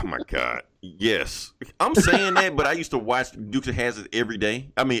 Oh my God. Yes. I'm saying that, but I used to watch Dukes of Hazzard every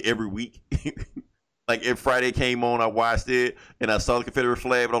day. I mean, every week. Like if Friday came on, I watched it and I saw the Confederate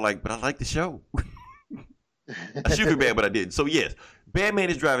flag, but I'm like, but I like the show. I should be bad, but I didn't. So yes, Batman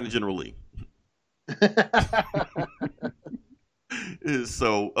is driving the General Lee.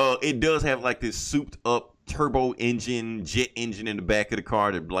 So it does have like this souped up turbo engine, jet engine in the back of the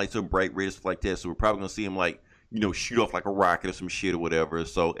car that lights up bright red, stuff like that. So we're probably gonna see him like, shoot off like a rocket or some shit or whatever.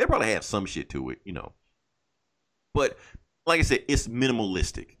 So it probably has some shit to it, But like I said, it's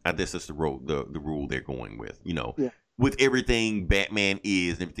minimalistic. I guess that's the rule they're going with, with everything Batman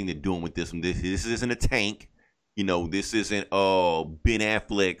is and everything they're doing with this. This isn't a tank, this isn't Ben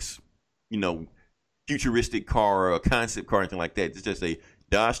Affleck's, futuristic car or a concept car or anything like that. It's just a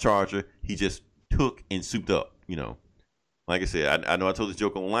Dodge Charger he just took and souped up, Like I said, I know I told this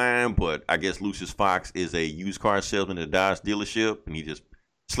joke online, but I guess Lucius Fox is a used car salesman at a Dodge dealership, and he just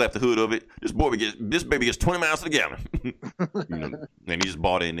slapped the hood of it. This baby gets 20 miles to the gallon. And he just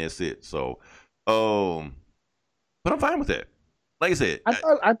bought it and that's it. So, but I'm fine with that. Like I said, I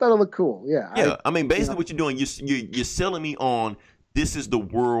thought it looked cool. Yeah. Yeah. I mean, basically what you're doing, you're selling me on this is the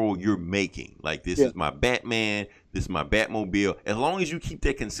world you're making. Like this is my Batman. This is my Batmobile. As long as you keep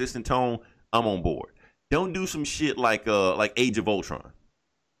that consistent tone, I'm on board. Don't do some shit like Age of Ultron.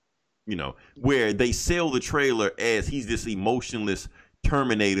 Where they sell the trailer as he's this emotionless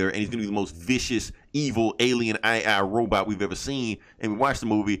Terminator and he's gonna be the most vicious, evil alien AI robot we've ever seen. And we watch the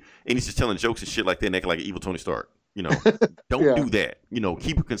movie and he's just telling jokes and shit like that and acting like an evil Tony Stark. Don't do that.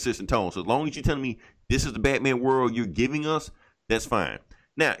 Keep a consistent tone. So as long as you're telling me this is the Batman world you're giving us, that's fine.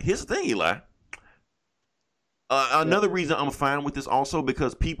 Now, here's the thing, Eli. Another reason I'm fine with this also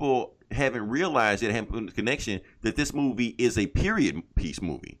because people haven't realized it, haven't put the connection that this movie is a period piece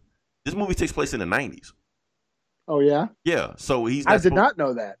movie. This movie takes place in the 90s. Oh, yeah? Yeah. So I did not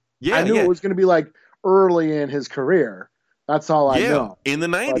know that. Yeah, I knew it was going to be like early in his career. That's all I know. In the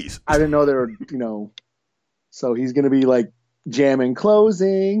 90s. But I didn't know there were, so he's going to be like jamming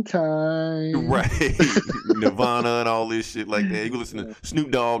closing time. Right. Nirvana and all this shit like that. You can listen to Snoop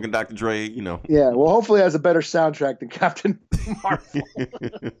Dogg and Dr. Dre, Yeah, well, hopefully it has a better soundtrack than Captain Marvel.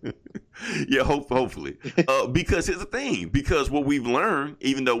 Yeah, hopefully. Because here's the thing. Because what we've learned,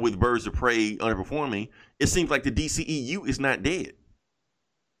 even though with Birds of Prey underperforming, it seems like the DCEU is not dead.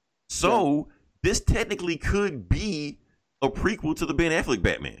 So this technically could be a prequel to the Ben Affleck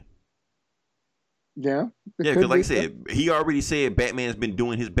Batman. Yeah. Yeah, because like I said, he already said Batman's been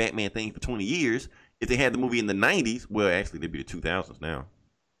doing his Batman thing for 20 years. If they had the movie in the 90s, well, actually, they'd be the 2000s now.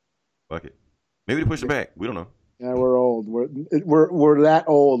 Fuck it. Maybe they push it back. We don't know. Yeah, we're old. We're that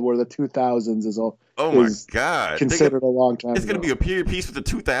old where the 2000s is all. Oh, my God. Considered a long time It's going to be a period piece with the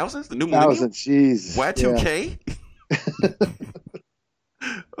 2000s? The new millennium? Jeez. Y2K? Yeah.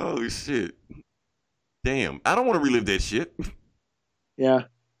 Oh, shit. Damn. I don't want to relive that shit. Yeah.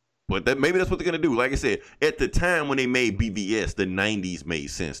 But maybe that's what they're going to do. Like I said, at the time when they made BVS, the 90s made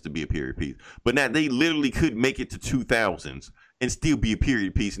sense to be a period piece. But now they literally could make it to 2000s and still be a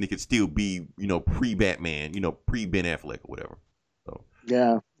period piece, and it could still be, pre-Batman, pre-Ben Affleck or whatever. So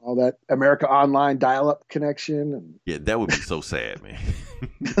yeah, all that America Online dial-up connection. And... yeah, that would be so sad, man.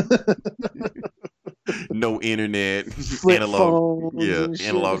 No internet, analog,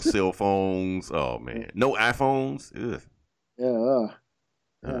 analog cell phones. Oh man, no iPhones. Ugh. Yeah.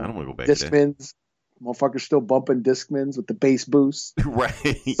 I don't want to go back Discmans. Motherfuckers still bumping Discmans with the bass boost.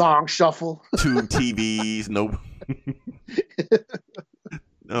 Right. Song shuffle. Tube TVs. Nope.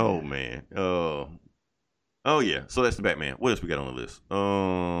 Oh, man. Oh, yeah. So that's the Batman. What else we got on the list? You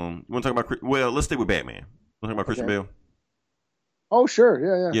want to talk about... well, let's stay with Batman. Want to talk about Christian Bale? Oh,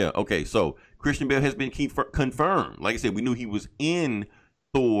 sure. Yeah. Yeah, okay. So Christian Bale has been confirmed. Like I said, we knew he was in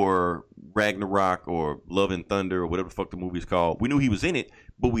Thor Ragnarok or Love and Thunder or whatever the fuck the movie is called. We knew he was in it,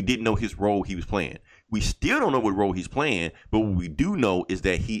 but we didn't know his role he was playing. We still don't know what role he's playing, but what we do know is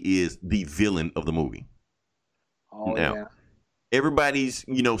that he is the villain of the movie. Oh, now, yeah. Everybody's,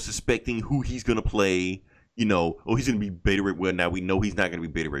 suspecting who he's going to play, he's going to be Beta Ray. Well, now we know he's not going to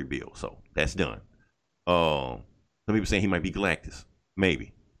be Beta Ray Bill, so that's done. Some people saying he might be Galactus.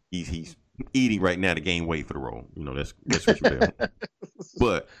 Maybe. He's eating right now to gain weight for the role. That's Christian Bale.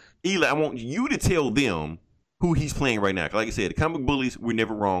 But, Eli, I want you to tell them who he's playing right now. Like I said, the comic bullies, we're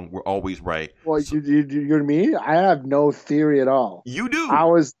never wrong. We're always right. Well, so, you're me? I have no theory at all. You do.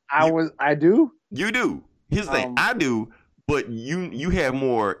 I do? You do. Here's the thing. I do, but you have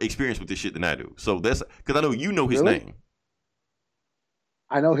more experience with this shit than I do. So that's because I know his really? name.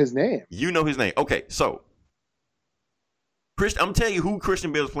 I know his name. You know his name. Okay, so I'm telling you who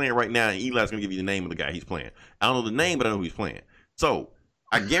Christian Bale's playing right now, and Eli's gonna give you the name of the guy he's playing. I don't know the name, but I know who he's playing. So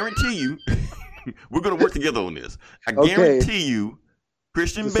I guarantee you, we're gonna work together on this. I guarantee you,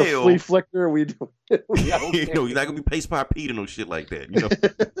 Christian Just Bale. A flea flicker. We do. You know, you're not gonna be Pace Pie Pete or no shit like that. You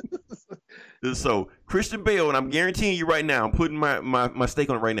know. So Christian Bale, and I'm guaranteeing you right now, I'm putting my stake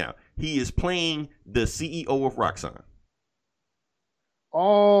on it right now. He is playing the CEO of Roxxon.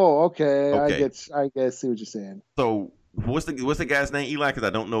 Oh, okay. I guess see what you're saying. So what's the guy's name, Eli? Because I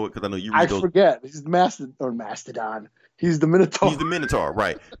don't know it. Because I know you. I forget. He's Mastodon. He's the Minotaur. He's the Minotaur,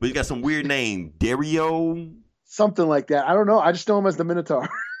 right? But he's got some weird name, Dario. Something like that. I don't know. I just know him as the Minotaur.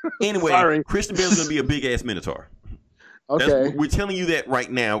 Anyway, Sorry. Christian Bale's gonna be a big ass Minotaur. Okay. We're telling you that right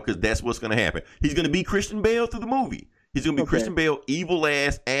now because that's what's gonna happen. He's gonna be Christian Bale through the movie. He's gonna be Christian Bale, evil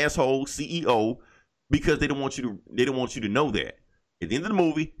ass asshole CEO, because they don't want you to know that. At the end of the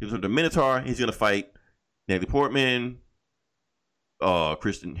movie, he's the Minotaur. He's gonna fight Natalie Portman,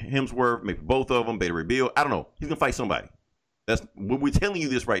 Kristen Hemsworth, maybe both of them, Beta Ray Bill. I don't know. He's gonna fight somebody. That's what we're telling you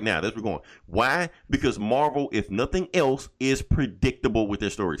this right now. That's where we're going. Why? Because Marvel, if nothing else, is predictable with their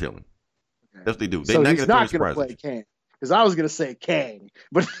storytelling. That's what they do. They're he's not going to play Kang. Because I was going to say Kang,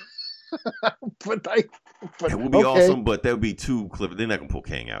 but that would be awesome. But that would be too clever. They're not going to pull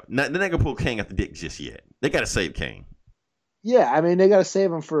Kang out. They're not going to pull Kang out the dick just yet. They got to save Kang. Yeah, I mean they got to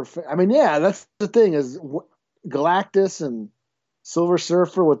save him for. I mean, yeah, that's the thing is Galactus and Silver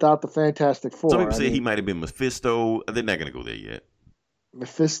Surfer without the Fantastic Four. Some people say he might have been Mephisto. They're not going to go there yet.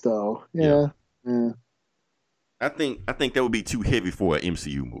 Mephisto, yeah. I think that would be too heavy for an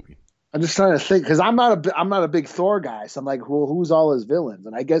MCU movie. I'm just trying to think because I'm not a big Thor guy, so I'm like, well, who's all his villains?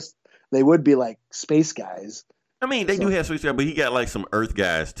 And I guess they would be like space guys. I mean, they do have space guys, but he got like some Earth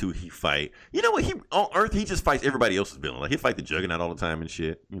guys too. He fight. You know what? On Earth he just fights everybody else's villain. Like he fight the Juggernaut all the time and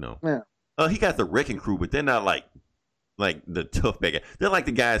shit. You know. Yeah. He got the Wrecking Crew, but they're not like the tough bad guy. They're like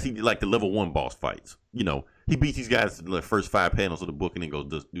the guys he like the level 1 boss fights. You know, he beats these guys in the first 5 panels of the book and then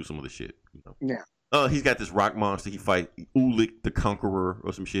goes do some of the shit. You know? Yeah. He's got this rock monster. He fight Ulik the Conqueror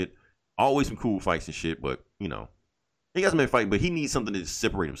or some shit. Always some cool fights and shit, but you know, he got some fight. But he needs something to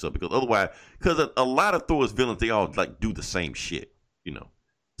separate himself because otherwise, because a lot of Thor's villains, they all like do the same shit. You know.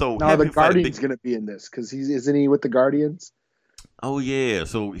 So now the Guardian's going to be in this because isn't he with the Guardians? Oh yeah,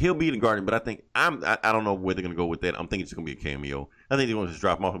 so he'll be the Guardian, but I think I don't know where they're gonna go with that. I'm thinking it's gonna be a cameo. I think they're gonna just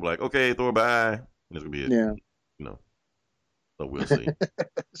drop him off and be like, okay, Thor, bye, and that's gonna be it. Yeah, you know. So we'll see.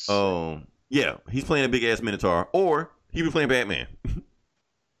 Yeah, he's playing a big ass Minotaur, or he be playing Batman.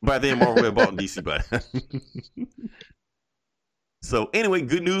 By then, Marvel had bought DC by. So anyway,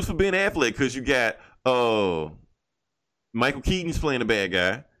 good news for Ben Affleck because you got Michael Keaton's playing a bad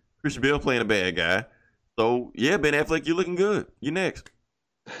guy, Christian Bale playing a bad guy. So yeah, Ben Affleck, you're looking good. You're next.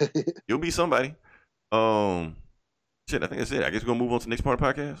 You'll be somebody. Shit, I think that's it. I guess we're gonna move on to the next part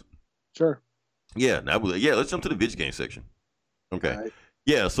of the podcast. Sure. Yeah, let's jump to the video game section. Okay. Right.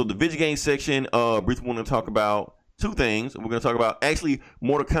 Yeah, so the video game section, briefly want to talk about 2 things. We're gonna talk about actually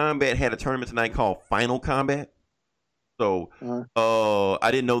Mortal Kombat had a tournament tonight called Final Combat. So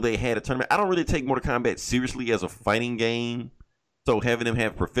I didn't know they had a tournament. I don't really take Mortal Kombat seriously as a fighting game. So having them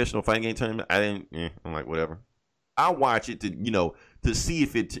have professional fighting game tournament, I'm like, whatever. I'll watch it to see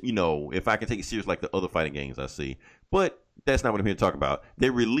if it, if I can take it serious like the other fighting games I see. But that's not what I'm here to talk about. They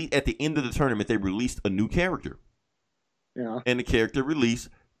at the end of the tournament, they released a new character. Yeah. And the character released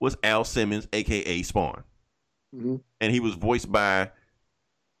was Al Simmons, aka Spawn. Mm-hmm. And he was voiced by,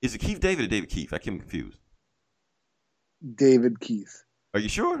 is it Keith David or David Keith? I keep confused. David Keith. Are you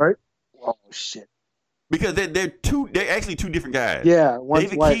sure? Right? Oh shit. Because they're actually 2 different guys. Yeah,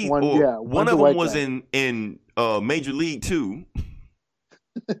 David white, Keith, one of them was in Major League 2,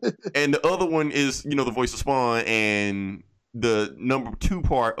 and the other one is the voice of Spawn and the number 2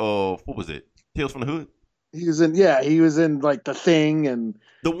 part of what was it? Tales from the Hood. He was in like The Thing and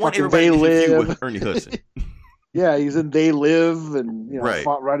the one everybody confused with Ernie Hudson. Yeah, he's in They Live and right.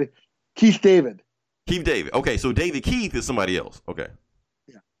 Fought right. Keith David. Keith David. Okay, so David Keith is somebody else. Okay.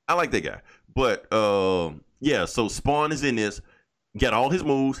 Yeah. I like that guy. But so Spawn is in this. Got all his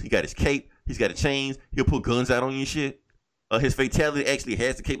moves. He got his cape. He's got his chains. He'll put guns out on you and shit. His fatality actually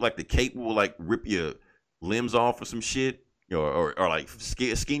has the cape. Like the cape will like rip your limbs off or some shit, or like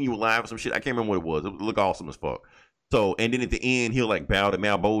skin you alive or some shit. I can't remember what it was. It looked awesome as fuck. So and then at the end he'll like bow to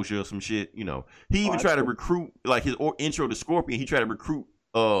Malbolgia or some shit. He even tried to recruit like his intro to Scorpion. He tried to recruit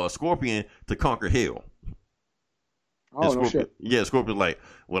Scorpion to conquer Hell. Oh, no shit. Yeah, Scorpion's like,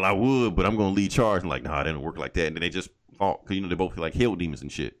 well, I would, but I'm going to lead charge. And like, nah, it didn't work like that. And then they just fought because, they both feel like hell demons and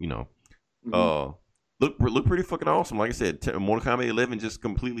shit, Mm-hmm. look pretty fucking awesome. Like I said, Mortal Kombat 11 just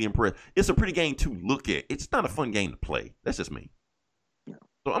completely impressed. It's a pretty game to look at. It's not a fun game to play. That's just me. Yeah.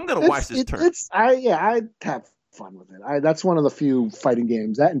 So I'm gonna watch this turn. I have fun with it. That's one of the few fighting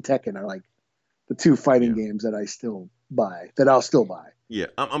games. That and Tekken are like the two fighting games that I still buy. That I'll still buy. Yeah,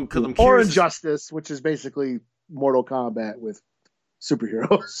 I'm curious. Or Injustice, which is basically Mortal Kombat with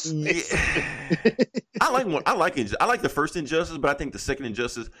superheroes. Yeah. I like the first Injustice, but I think the second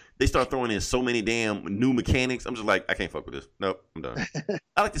Injustice, they start throwing in so many damn new mechanics. I'm just like, I can't fuck with this. Nope, I'm done.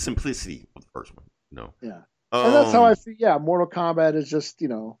 I like the simplicity of the first one. No. Yeah. And that's how I feel. Yeah, Mortal Kombat is just,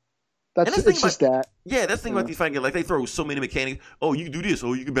 it's just that. Yeah, that's the thing about these fighting games. Like, they throw so many mechanics. Oh, you can do this.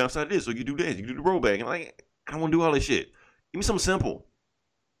 Oh, you can bounce out of this. Or you can do that. You can do the rollback. And like, I don't want to do all this shit. Give me something simple.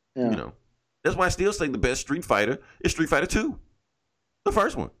 Yeah. That's why I still say the best Street Fighter is Street Fighter 2. The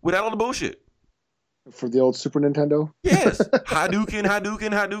first one, without all the bullshit. For the old Super Nintendo? Yes. Hadouken,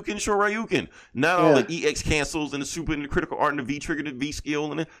 Shoryuken. Not all the EX cancels and the super and the critical art and the V trigger, the V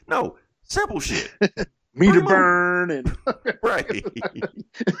skill. No, simple shit. Meter burn. And right.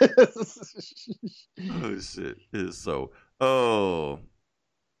 Oh, shit. It's so. Oh,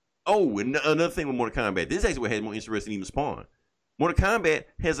 and another thing with Mortal Kombat. This is actually what had more interest than even Spawn. Mortal Kombat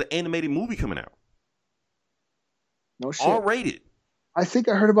has an animated movie coming out. No shit. R-rated. I think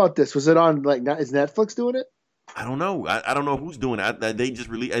I heard about this. Was it on is Netflix doing it? I don't know. I don't know who's doing it. They just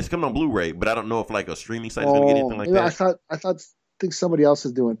released. It's coming on Blu-ray, but I don't know if like a streaming site is going to get anything like that. I think somebody else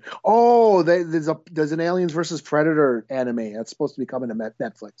is doing. Oh, there's an Aliens versus Predator anime that's supposed to be coming to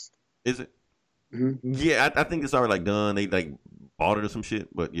Netflix. Is it? Mm-hmm. Yeah, I think it's already done. They bought it or some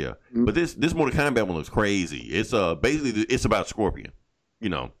shit. But yeah, but this Mortal Kombat one looks crazy. It's basically it's about Scorpion.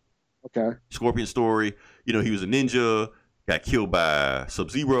 Okay. Scorpion story. He was a ninja. Got killed by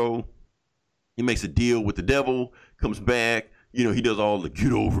Sub-Zero. He makes a deal with the devil, comes back. He does all the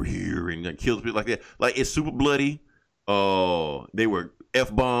get over here and kills people like that. Like, it's super bloody. They were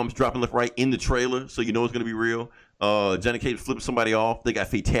F-bombs dropping left, right in the trailer, so it's going to be real. Johnny Cage flipping somebody off. They got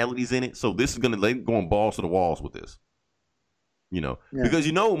fatalities in it, so this is going balls to the walls with this.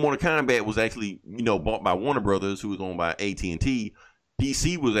 Because Mortal Kombat was actually bought by Warner Brothers, who was owned by AT&T.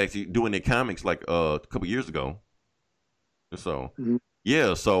 DC was actually doing their comics like a couple years ago. So,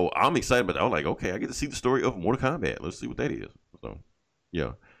 yeah, so I'm excited about that. I was like, okay, I get to see the story of Mortal Kombat. Let's see what that is. So,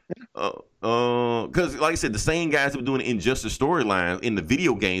 yeah. Because, like I said, the same guys that were doing the Injustice storylines in the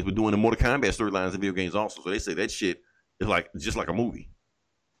video games were doing the Mortal Kombat storylines in video games also. So they say that shit is just like a movie.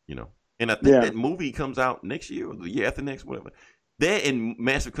 And I think that movie comes out next year or the year after next, whatever. That and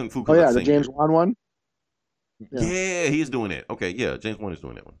Massive Kung Fu. Oh, yeah, the James Wan one? Yeah, he is doing that. Okay, yeah, James Wan is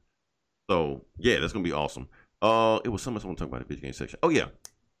doing that one. So, yeah, that's going to be awesome. It was something I want to talk about in the video game section. Oh, yeah.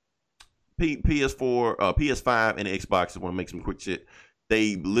 PS4, PS5, and the Xbox. I want to make some quick shit.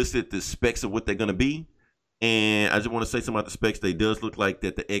 They listed the specs of what they're going to be. And I just want to say something about the specs. They does look like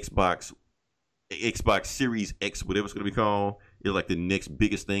that the Xbox Series X, whatever it's going to be called, is like the next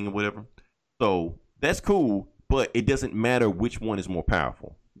biggest thing or whatever. So that's cool, but it doesn't matter which one is more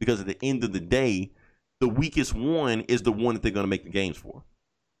powerful. Because at the end of the day, the weakest one is the one that they're going to make the games for.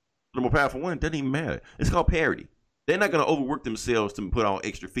 The more powerful one, doesn't even matter. It's called parity. They're not going to overwork themselves to put all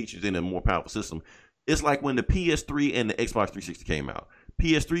extra features in a more powerful system. It's like when the PS3 and the Xbox 360 came out.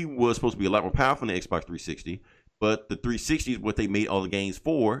 PS3 was supposed to be a lot more powerful than the Xbox 360, but the 360 is what they made all the games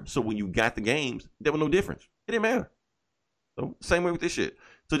for. So when you got the games, there was no difference. It didn't matter. So same way with this shit.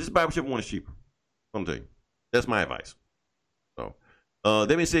 So just buy whichever one is cheaper. I'm telling you. That's my advice. So that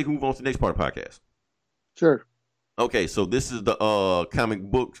being said, we can move on to the next part of the podcast. Sure. Okay, so this is the comic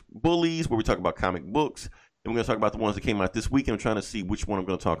book bullies, where we talk about comic books, and we're going to talk about the ones that came out this week, and I'm trying to see which one I'm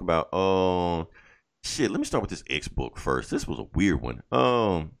going to talk about. Let me start with this X book first. This was a weird one.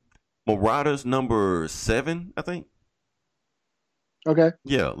 Marauders number 7, I think. Okay.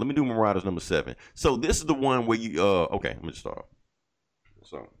 Yeah, let me do Marauders number 7. So this is the one where you, okay, let me just start.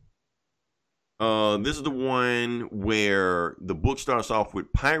 So, this is the one where the book starts off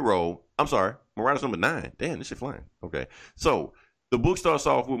with Pyro. I'm sorry, Marauders number 9. Damn, this shit flying. Okay. So, the book starts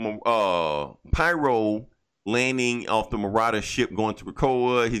off with Pyro landing off the Marauder ship going to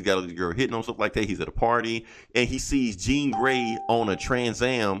Krakoa. He's got a girl hitting on stuff like that. He's at a party. And he sees Jean Grey on a Trans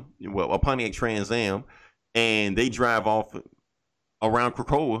Am, a Pontiac Trans Am. And they drive off around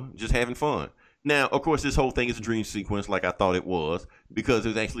Krakoa just having fun. Now, of course, this whole thing is a dream sequence like I thought it was, because it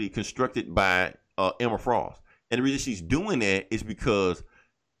was actually constructed by Emma Frost. And the reason she's doing that is because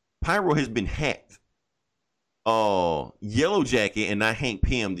Pyro has been hacked. Yellow Jacket, and not Hank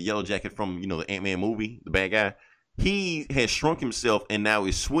Pym, the Yellow Jacket from, the Ant-Man movie, the bad guy, he has shrunk himself and now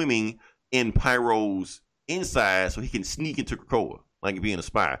is swimming in Pyro's inside so he can sneak into Krakoa. like being a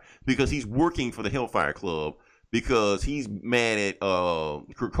spy, because he's working for the Hellfire Club because he's mad at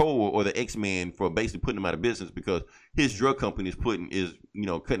Krakoa or the X-Men for basically putting him out of business because his drug company is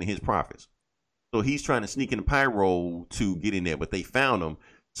cutting his profits. So he's trying to sneak into Pyro to get in there, but they found him.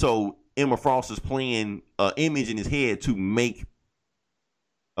 So Emma Frost is playing an image in his head to make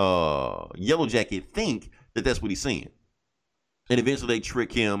Yellow Jacket think that that's what he's seeing. And eventually they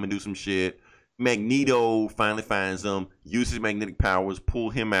trick him and do some shit. Magneto finally finds him, uses magnetic powers, pull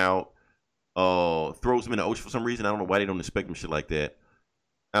him out, throws him in the ocean for some reason. I don't know why they don't expect him shit like that.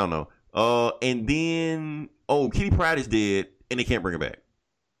 I don't know. And then, Kitty Pryde is dead, and they can't bring her back.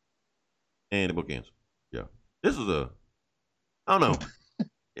 And the book ends. Yeah. This was I don't know.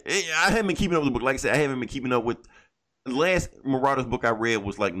 I haven't been keeping up with the book. Like I said, I haven't been keeping up with the last Marauders book I read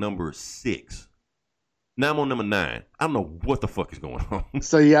was like number 6. Now I'm on number 9. I don't know what the fuck is going on.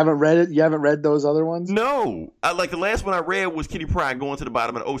 So you haven't read it? You haven't read those other ones? No. The last one I read was Kitty Pryde going to the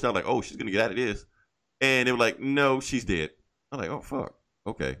bottom of the ocean. I was like, oh, she's going to get out of this. And they were like, no, she's dead. I'm like, oh, fuck.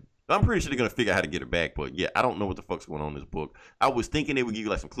 Okay. I'm pretty sure they're going to figure out how to get her back. But yeah, I don't know what the fuck's going on in this book. I was thinking they would give you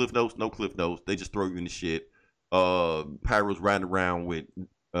like some cliff notes. No cliff notes. They just throw you in the shit. Pyro's riding around with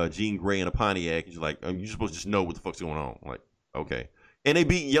Jean Grey in a Pontiac. He's like, you're supposed to just know what the fuck's going on. I'm like, okay. And they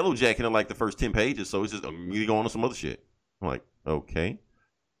beat Yellow Jacket in like the first 10 pages, so it's just immediately going on to some other shit. I'm like, okay.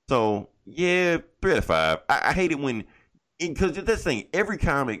 So, yeah, 3 out of 5. I hate it when, because that's the thing, every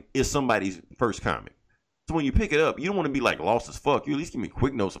comic is somebody's first comic. So when you pick it up, you don't want to be like lost as fuck. You at least give me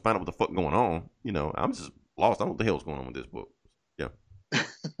quick notes to find out what the fuck going on. You know, I'm just lost. I don't know what the hell's going on with this book. Yeah.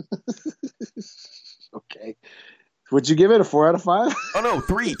 Okay. Would you give it a 4 out of 5? Oh, no,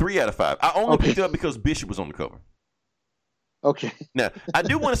 3 out of 5. I only picked it up because Bishop was on the cover. Okay. Now, I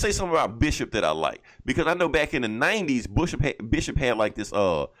do want to say something about Bishop that I like, because I know back in the 90s, Bishop had like this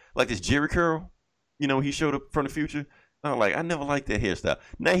Jerry curl. You know, he showed up from the future. I'm like, I never liked that hairstyle.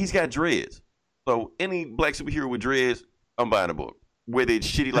 Now he's got dreads. So any black superhero with dreads, I'm buying a book, whether it's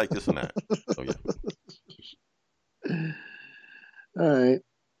shitty like this or not. So, yeah. All right.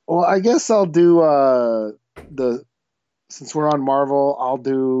 Well, I guess I'll do since we're on Marvel, I'll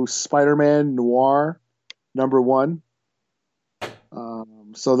do Spider-Man Noir #1.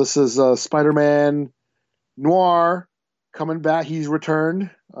 So this is Spider-Man Noir coming back. He's returned,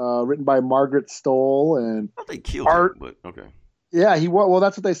 written by Margaret Stohl and I thought they killed him, but okay. Yeah, well,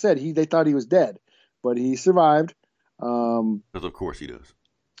 that's what they said. They thought he was dead, but he survived. Because of course he does.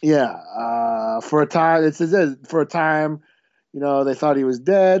 Yeah, for a time, it says for a time, you know, they thought he was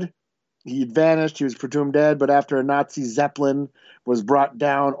dead. He had vanished. He was presumed dead, but after a Nazi Zeppelin was brought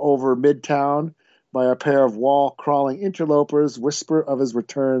down over Midtown by a pair of wall-crawling interlopers, whisper of his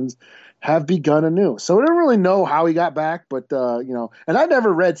returns have begun anew. So we don't really know how he got back, but, you know, and I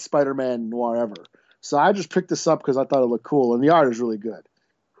never read Spider-Man Noir ever. So I just picked this up because I thought it looked cool, and the art is really good.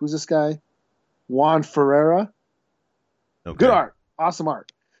 Who's this guy? Juan Ferreira. Okay. Good art. Awesome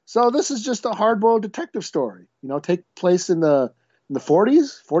art. So this is just a hard-boiled detective story. You know, take place in the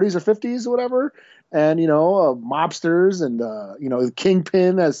 40s or 50s or whatever. And, you know, mobsters and, you know, the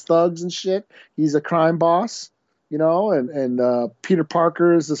Kingpin as thugs and shit. He's a crime boss, you know, and Peter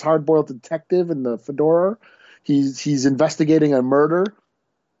Parker is this hard-boiled detective in the fedora. He's investigating a murder.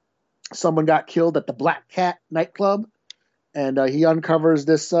 Someone got killed at the Black Cat nightclub. And he uncovers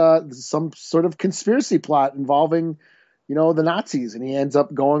this some sort of conspiracy plot involving, you know, the Nazis. And he ends up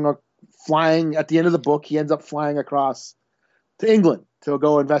flying at the end of the book. He ends up flying across to England to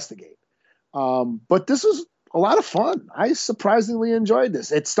go investigate. But this was a lot of fun. I surprisingly enjoyed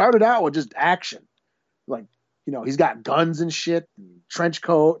this. It started out with just action. Like, you know, he's got guns and shit, and trench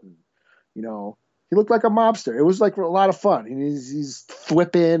coat, and, you know, he looked like a mobster. It was like a lot of fun. And he's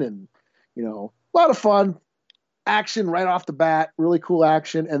flipping and, you know, a lot of fun. Action right off the bat, really cool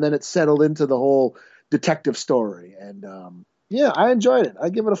action. And then it settled into the whole detective story. And, yeah, I enjoyed it. I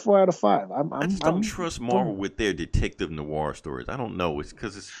give it a 4 out of 5. I just don't trust Marvel with their detective noir stories. I don't know. It's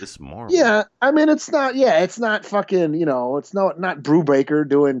because it's Marvel. Yeah, I mean, it's not fucking, you know, it's not Brubaker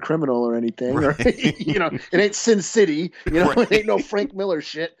doing Criminal or anything. Right. Or, you know, it ain't Sin City. You know, right. It ain't no Frank Miller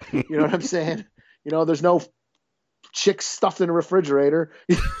shit. You know what I'm saying? You know, there's no chicks stuffed in a refrigerator.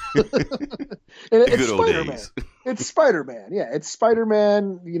 It's Spider-Man. It's Spider-Man. Yeah, it's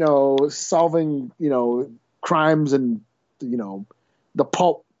Spider-Man, you know, solving, you know, crimes and, you know, the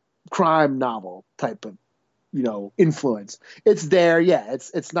pulp crime novel type of, you know, influence. It's there. Yeah,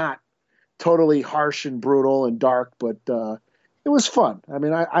 it's not totally harsh and brutal and dark, but it was fun. I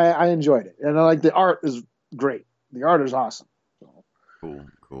mean, I enjoyed it. And I like the art is great. The art is awesome. So.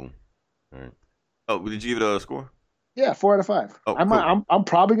 Cool. All right. Oh, did you give it a score? Yeah, 4 out of 5. Oh, I'm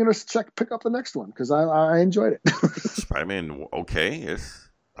probably gonna pick up the next one because I enjoyed it. Spider-Man, okay, it's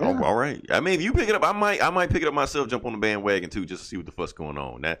Yeah. all right. I mean, if you pick it up, I might pick it up myself, jump on the bandwagon too, just to see what the fuck's going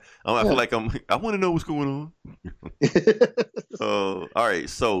on. Now, I feel like I want to know what's going on. All right,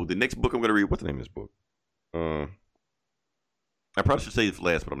 so the next book I'm gonna read. What's the name of this book? I probably should say this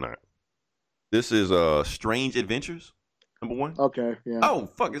last, but I'm not. This is Strange Adventures, #1. Okay, yeah. Oh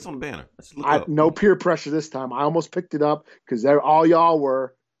fuck, it's on the banner. Let's look it up. No peer pressure this time. I almost picked it up because all y'all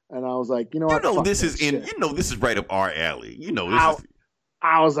were, and I was like, you know what? This is this is right up our alley. You know, this is.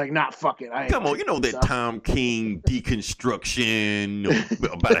 I was like, not fuck it. Come on, you know that Tom King deconstruction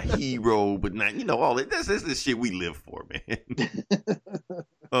about a hero, but not all that. That's the shit we live for, man.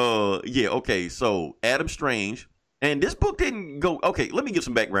 Yeah, okay. So Adam Strange, and this book didn't go. Okay, let me give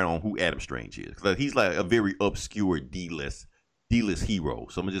some background on who Adam Strange is, because he's like a very obscure D-list hero.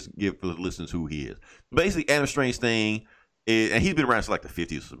 So I'm gonna just give for the listeners who he is. Basically, Adam Strange thing is, and he's been around since like the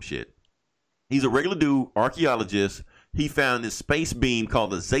 50s or some shit. He's a regular dude, archaeologist. He found this space beam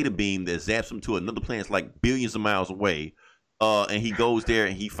called the Zeta Beam that zaps him to another planet like billions of miles away. And he goes there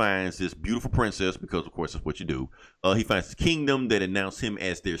and he finds this beautiful princess, because of course that's what you do. He finds this kingdom that announced him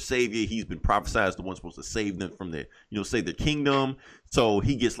as their savior. He's been prophesied the one supposed to save them from save their kingdom. So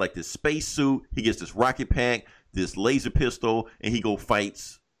he gets like this space suit, he gets this rocket pack, this laser pistol, and he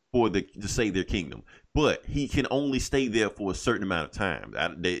fights to save their kingdom. But he can only stay there for a certain amount of time.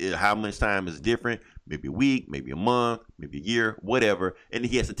 How much time is different? Maybe a week, maybe a month, maybe a year, whatever. And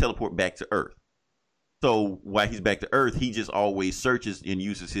he has to teleport back to Earth. So while he's back to Earth, he just always searches and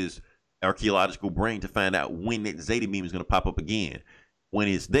uses his archaeological brain to find out when that Zeta Beam is going to pop up again. When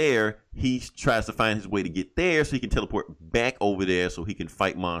it's there, he tries to find his way to get there so he can teleport back over there so he can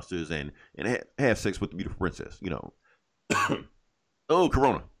fight monsters and have sex with the beautiful princess, Oh,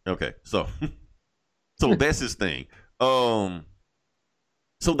 Corona. Okay, so that's his thing.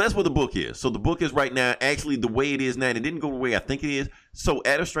 So that's what the book is. So the book is right now, actually the way it is now, and it didn't go the way I think it is. So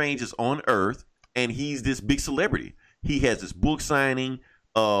Adam Strange is on Earth, and he's this big celebrity. He has this book signing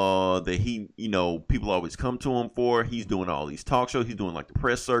that people always come to him for. He's doing all these talk shows. He's doing like the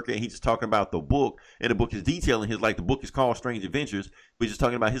press circuit. And he's just talking about the book, and the book is detailing the book is called Strange Adventures, but he's just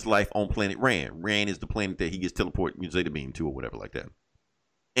talking about his life on planet Rand. Rand is the planet that he gets teleported Zeta Beam to or whatever like that.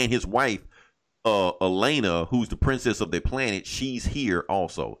 And his wife, Elena, who's the princess of their planet, she's here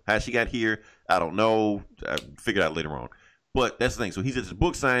also. How she got here, I don't know. I figured out later on. But that's the thing. So he's at this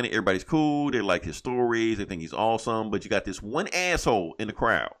book signing. Everybody's cool. They like his stories. They think he's awesome. But you got this one asshole in the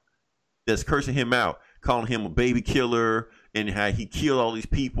crowd that's cursing him out, calling him a baby killer, and how he killed all these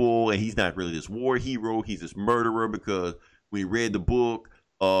people. And he's not really this war hero. He's this murderer, because when he read the book,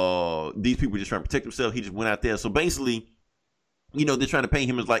 these people were just trying to protect themselves. He just went out there. So basically, they're trying to paint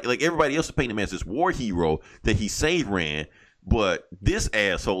him as like everybody else is painting him as this war hero that he saved Rand. But this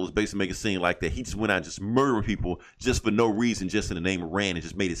asshole is basically making it seem like that he just went out and just murdering people just for no reason, just in the name of Rand, and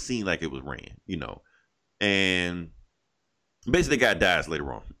just made it seem like it was Rand, And basically the guy dies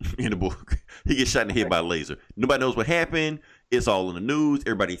later on in the book. He gets shot in the head by a laser. Nobody knows what happened. It's all in the news.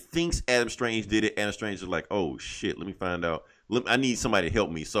 Everybody thinks Adam Strange did it. Adam Strange is like, oh shit, let me find out. I need somebody to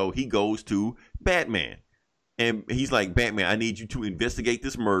help me. So he goes to Batman. And he's like, Batman, I need you to investigate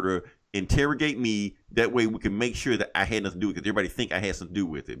this murder, interrogate me. That way we can make sure that I had nothing to do with it, because everybody think I had something to do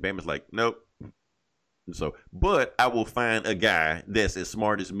with it. Batman's like, nope. So, but I will find a guy that's as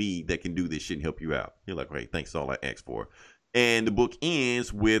smart as me that can do this shit and help you out. You're like, great, thanks, that's all I asked for. And the book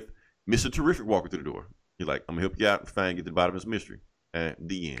ends with Mr. Terrific walking through the door. He's like, I'm gonna help you out and get to the bottom of this mystery. At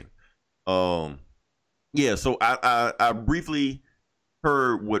the end. Yeah, so I briefly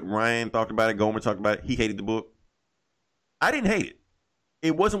heard what Ryan talked about it, Goldman talked about it. He hated the book. I didn't hate it.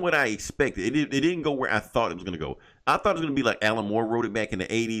 It wasn't what I expected. It didn't go where I thought it was going to go. I thought it was going to be like Alan Moore wrote it back in the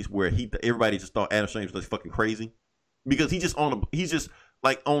 80s, where everybody just thought Adam Strange was fucking crazy, because he's just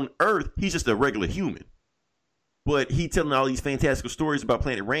like on Earth, he's just a regular human. But he telling all these fantastical stories about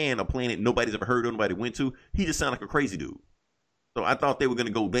Planet Rand, a planet nobody's ever heard of, nobody went to. He just sounded like a crazy dude. So I thought they were going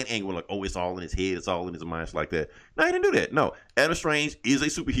to go that angle, like, oh, it's all in his head, it's all in his mind, like that. No, he didn't do that. No, Adam Strange is a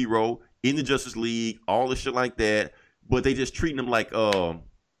superhero in the Justice League, all this shit like that. But they just treating him like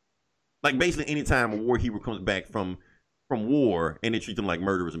basically anytime a war hero comes back from war, and they treat them like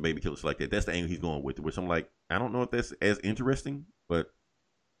murderers and baby killers like that. That's the angle he's going with it, which I'm like, I don't know if that's as interesting, but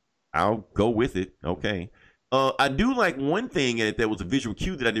I'll go with it. Okay. I do like one thing that there was a visual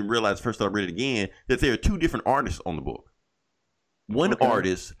cue that I didn't realize first I read it again, that there are two different artists on the book. One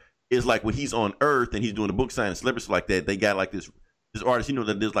artist is like when he's on Earth and he's doing the book signing celebrities like that, they got like this artist,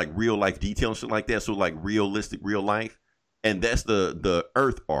 that does like real life detail and shit like that. So like realistic, real life. And that's the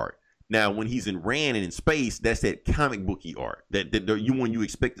Earth art. Now, when he's in Rand and in space, that's that comic booky art that you one you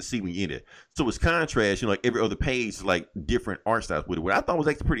expect to see when you enter. So it's contrast, like every other page is like different art styles with it. What I thought was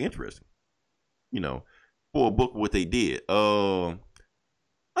actually pretty interesting, for a book what they did. Like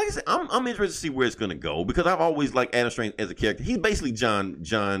I said, I'm interested to see where it's gonna go because I've always liked Adam Strange as a character. He's basically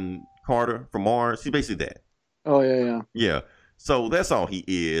John Carter from Mars. He's basically that. Oh yeah. Yeah. So that's all he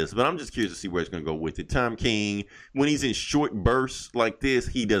is. But I'm just curious to see where it's going to go with it. Tom King, when he's in short bursts like this,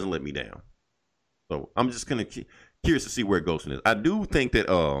 he doesn't let me down. So I'm just going to curious to see where it goes from this. I do think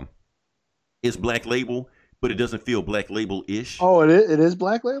that it's Black Label, but it doesn't feel Black Label-ish. Oh, it is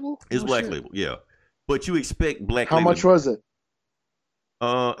Black Label? It's Black Label, yeah. But you expect Black How Label. How much was it?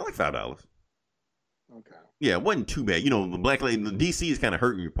 Like $5. Okay. Yeah, it wasn't too bad. The Black Label, the DC is kind of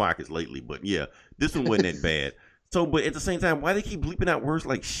hurting your pockets lately, but yeah, this one wasn't that bad. So, but at the same time, why they keep bleeping out words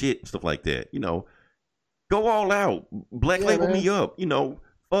like shit and stuff like that? Go all out. Black Label me up.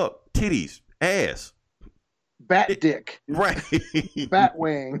 Fuck, titties, ass. Bat dick. Right. Bat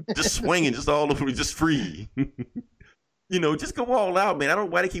wing. Just swinging, just all over, just free. Just go all out, man. I don't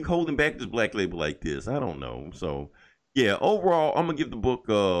know why they keep holding back this Black Label like this. I don't know. So, yeah, overall, I'm going to give the book...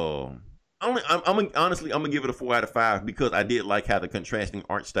 honestly, I'm gonna give it a 4 out of 5 because I did like how the contrasting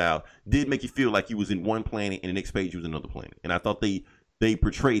art style did make you feel like you was in one planet and the next page you was another planet, and I thought they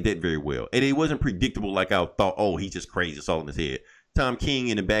portrayed that very well, and it wasn't predictable like I thought. Oh, he's just crazy, it's all in his head. Tom King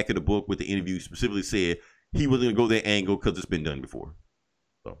in the back of the book with the interview specifically said he wasn't gonna go that angle because it's been done before.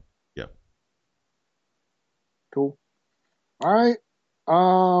 So yeah, cool. All right.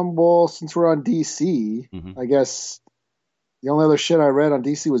 Well, since we're on DC, I guess the only other shit I read on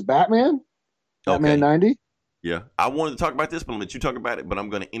DC was Batman. Batman 90? Yeah. I wanted to talk about this, but I'm going to let you talk about it, but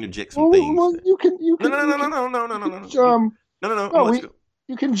I'm going to interject some things. Well, you can. No.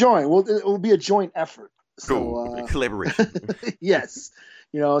 You can join. It will be a joint effort. Cool. So, collaboration. Yes.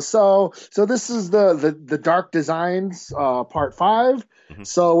 So this is the Dark Designs part 5.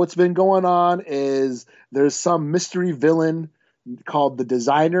 So what's been going on is there's some mystery villain called the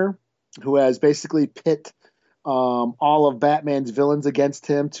Designer who has basically pit all of Batman's villains against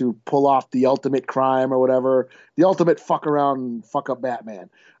him to pull off the ultimate crime or whatever, the ultimate fuck up Batman.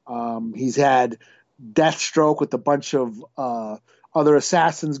 He's had Deathstroke with a bunch of other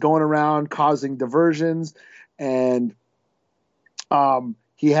assassins going around causing diversions, and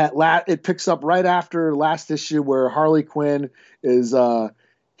it picks up right after last issue where Harley Quinn is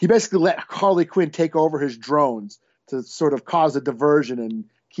he basically let Harley Quinn take over his drones to sort of cause a diversion and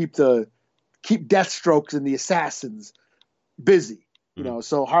keep Deathstrokes and the assassins busy,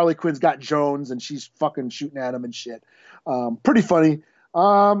 So Harley Quinn's got Jones and she's fucking shooting at him and shit. Pretty funny.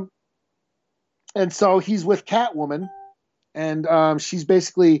 And so he's with Catwoman, and she's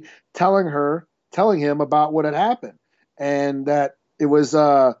basically telling him about what had happened, and that it was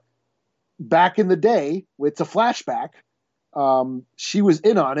back in the day. It's a flashback. She was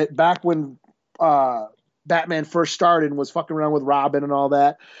in on it back when Batman first started and was fucking around with Robin and all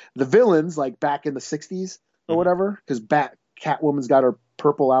that. The villains, like back in the 60s or whatever, because Catwoman's got her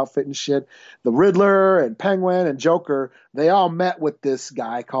purple outfit and shit. The Riddler and Penguin and Joker, they all met with this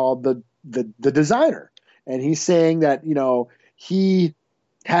guy called the Designer. And he's saying that, he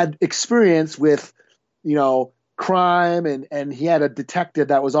had experience with, crime and he had a detective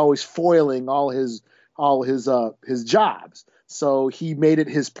that was always foiling all his jobs. So he made it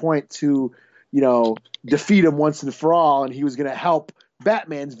his point to, defeat him once and for all, and he was going to help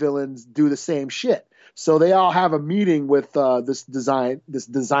Batman's villains do the same shit. So they all have a meeting with this designer.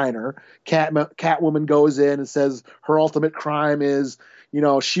 Catwoman goes in and says her ultimate crime is,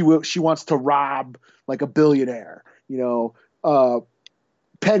 she wants to rob like a billionaire.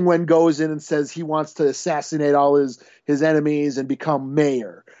 Penguin goes in and says he wants to assassinate all his enemies and become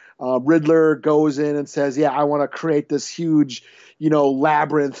mayor. Riddler goes in and says, yeah, I want to create this huge,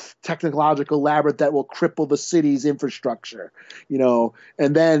 technological labyrinth that will cripple the city's infrastructure,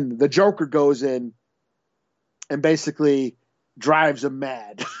 and then the Joker goes in and basically drives him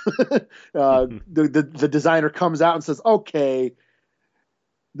mad. The Designer comes out and says, okay,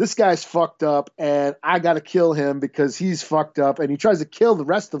 this guy's fucked up and I got to kill him because he's fucked up, and he tries to kill the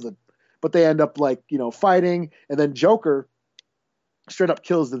rest of them, but they end up fighting, and then Joker straight up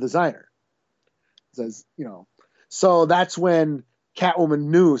kills the Designer. Says, so that's when Catwoman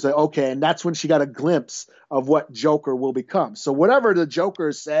knew, okay, and that's when she got a glimpse of what Joker will become. So whatever the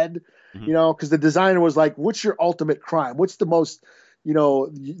Joker said, because the Designer was like, what's your ultimate crime? What's the most,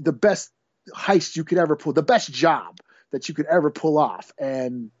 the best heist you could ever pull, the best job that you could ever pull off?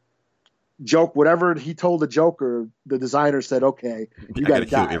 And whatever he told the Joker, the Designer said, okay, you got to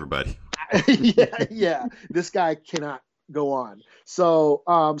kill everybody. yeah. This guy cannot, go on. So,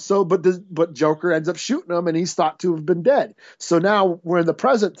 but Joker ends up shooting him, and he's thought to have been dead. So now we're in the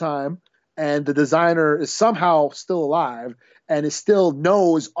present time, and the designer is somehow still alive, and it still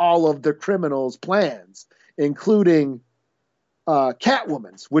knows all of the criminals' plans, including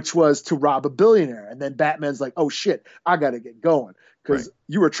Catwoman's, which was to rob a billionaire. And then Batman's like, "Oh shit, I got to get going because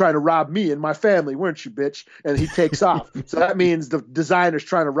you were trying to rob me and my family, weren't you, bitch?" And he takes off. So that means the designer's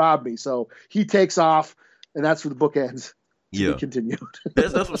trying to rob me. So he takes off, and that's where the book ends. Yeah, continued.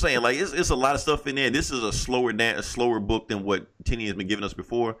 that's what I'm saying. Like it's a lot of stuff in there. This is a slower book than what Tini has been giving us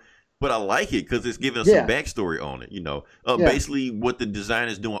before. But I like it because it's giving us some backstory on it, basically what the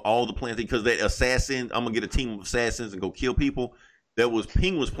designer's doing, all the plans, because that assassin, I'm going to get a team of assassins and go kill people. That was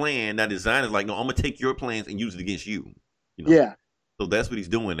Penguin's plan. That designer's like, no, I'm going to take your plans and use it against you. Yeah. So that's what he's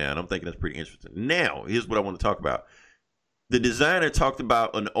doing now, and I'm thinking that's pretty interesting. Now, here's what I want to talk about. The designer talked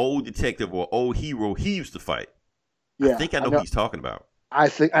about an old detective or old hero he used to fight. Yeah, I think I know who he's talking about. I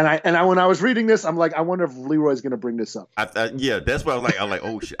think, and I when I was reading this, I'm like, I wonder if Leroy's going to bring this up. Yeah, that's what I was like. I'm like,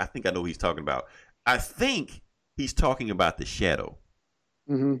 oh shit, I think I know who he's talking about. I think he's talking about the Shadow.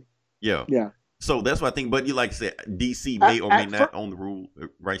 Mm-hmm. Yeah. Yeah. So that's what I think. But you like I said, DC may or may not own the rule.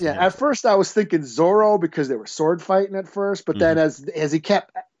 Right. Yeah. At first, I was thinking Zorro because they were sword fighting at first, but then as he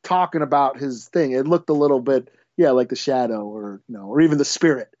kept talking about his thing, it looked a little bit like the Shadow or or even the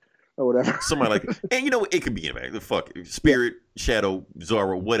Spirit. Or whatever. Somebody like, and it could be anybody. Fuck it. Spirit, Shadow,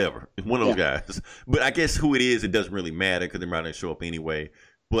 Zorro, whatever. It's one of those guys. But I guess who it is, it doesn't really matter because they might not show up anyway.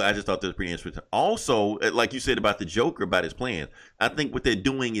 But I just thought that was pretty interesting. Also, like you said about the Joker, about his plans, I think what they're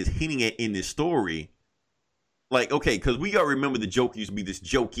doing is hinting at in this story. Like, okay, because we gotta remember the Joker used to be this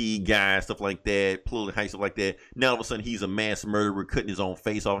jokey guy, stuff like that, pulling heist, stuff like that. Now all of a sudden he's a mass murderer, cutting his own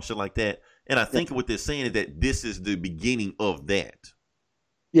face off, shit like that. And I think what they're saying is that this is the beginning of that.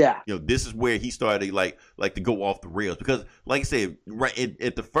 Yeah, this is where he started like to go off the rails because, like I said, right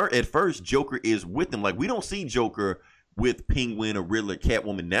at first, Joker is with him. Like we don't see Joker with Penguin or Riddler,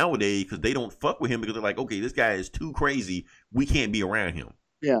 Catwoman nowadays because they don't fuck with him because they're like, okay, this guy is too crazy. We can't be around him.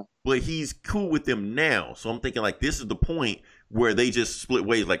 Yeah, but he's cool with them now. So I'm thinking like this is the point where they just split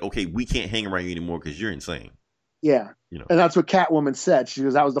ways. Like, okay, we can't hang around you anymore because you're insane. Yeah. And that's what Catwoman said. She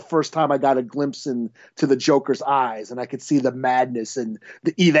goes, that was the first time I got a glimpse into the Joker's eyes, and I could see the madness and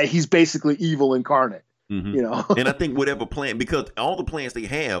that he's basically evil incarnate. Mm-hmm. And I think whatever plan, because all the plans they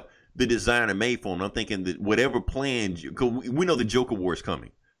have, the designer made for him. I'm thinking that whatever plan, because we know the Joker War is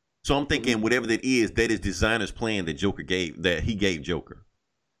coming, so I'm thinking whatever that is designer's plan that he gave Joker.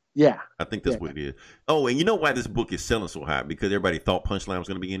 Yeah, I think that's what it is. Oh, and you know why this book is selling so high? Because everybody thought Punchline was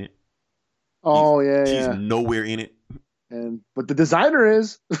going to be in it. She's nowhere in it. But the designer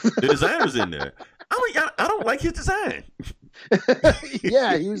is. The designer's in there. I don't like his design.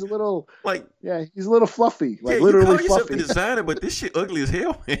 Yeah, he was a little he's a little fluffy. Like literally you call fluffy. Yourself the designer, but this shit ugly as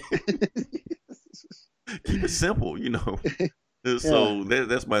hell, man. Keep it simple, So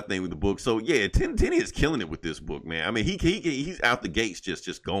that's my thing with the book. So yeah, Tini is killing it with this book, man. I mean, he's out the gates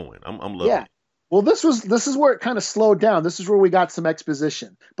just going. I'm loving it. Well, this is where it kind of slowed down. This is where we got some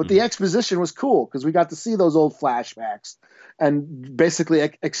exposition. But the exposition was cool because we got to see those old flashbacks and basically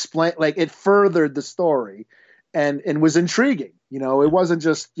explain, like it furthered the story and was intriguing. It wasn't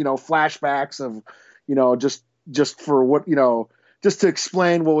just, flashbacks of, just for what, just to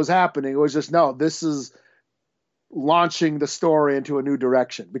explain what was happening. It was just, no, this is launching the story into a new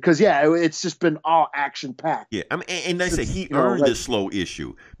direction because it's just been all action packed. Yeah, I mean, and they say he earned this slow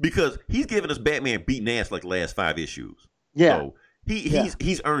issue because he's given us Batman beating ass like the last 5 issues. Yeah, so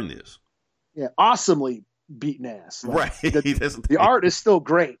he's earned this. Yeah, awesomely beating ass. Like, right. The art is still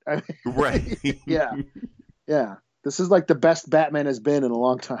great. I mean, right. Yeah. This is like the best Batman has been in a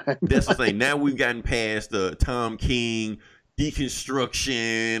long time. That's the thing. Now we've gotten past the Tom King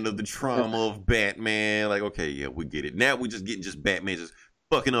deconstruction of the trauma of Batman. Like, okay, yeah, we get it. Now we're just getting Batman just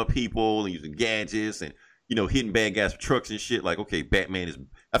fucking up people and using gadgets and hitting bad guys with trucks and shit. Like, okay,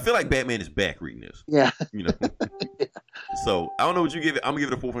 I feel like Batman is back reading this. Yeah. So I don't know what you give it. I'm gonna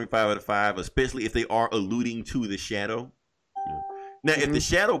give it a 4.5 out of 5, especially if they are alluding to the Shadow. Now, if the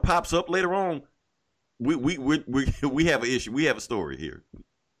Shadow pops up later on, we have an issue. We have a story here.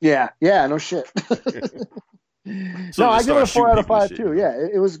 Yeah. No shit. So I give it a 4 out of 5 too. Yeah,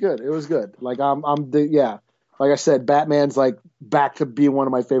 it was good. It was good. Like like I said, Batman's like back to being one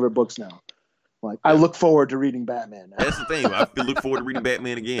of my favorite books now. Like I look forward to reading Batman now. That's the thing. I look forward to reading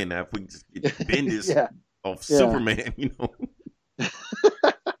Batman again. Now if we just get Bendis off Superman,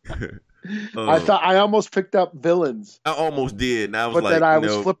 I almost picked up Villains. I almost did, and I was then I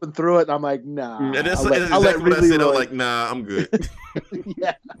was flipping through it, and I'm like, nah. That's exactly what I said. I was like, nah, I'm good.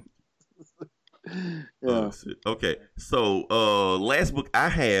 Yeah. Yeah. Okay. So last book I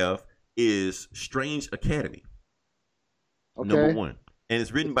have is Strange Academy. Okay. Number 1. And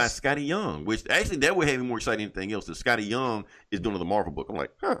it's written by Scotty Young, which actually that would have me more excited than anything else. That Scotty Young is doing the Marvel book. I'm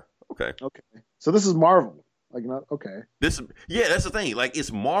like, okay. Okay. So this is Marvel. Like, not okay. That's the thing. Like,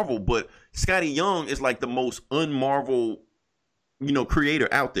 it's Marvel, but Scotty Young is like the most un-Marvel, creator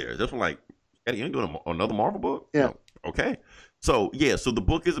out there. That's what, like, Scotty Young doing another Marvel book? Yeah. Okay. So the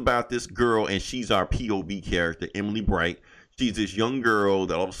book is about this girl, and she's our POV character, Emily Bright. She's this young girl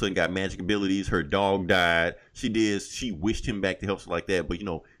that all of a sudden got magic abilities. Her dog died. She wished him back to help, like that. But,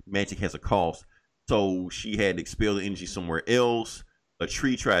 magic has a cost. So she had to expel the energy somewhere else. A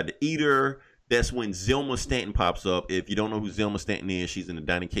tree tried to eat her. That's when Zelma Stanton pops up. If you don't know who Zelma Stanton is, she's in the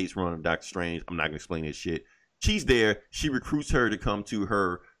Donny Cates run of Doctor Strange. I'm not going to explain that shit. She's there. She recruits her to come to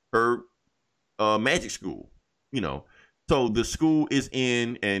her magic school, So the school is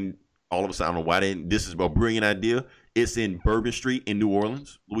in, and all of a sudden, I don't know why this is a brilliant idea. It's in Bourbon Street in New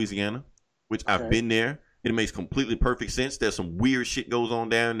Orleans, Louisiana, which I've been there. It makes completely perfect sense. There's some weird shit goes on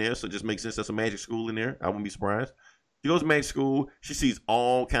down there, so it just makes sense there's a magic school in there. I wouldn't be surprised. She goes to magic school. She sees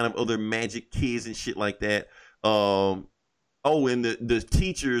all kind of other magic kids and shit like that. And the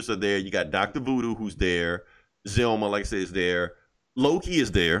teachers are there. You got Dr. Voodoo, who's there. Zelma, like I said, is there. Loki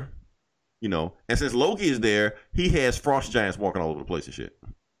is there. And since Loki is there, he has frost giants walking all over the place and shit.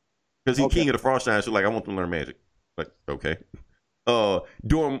 Because he's king of the frost giants. So, like, I want them to learn magic. Like, okay.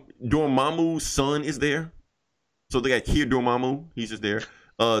 Dormammu's son is there. So they got Kid Dormammu. He's just there.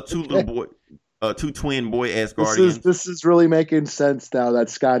 Two twin boy Asgardians. This is really making sense now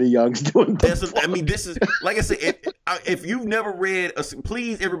that Scotty Young's doing this. This is, like I said, if you've never read,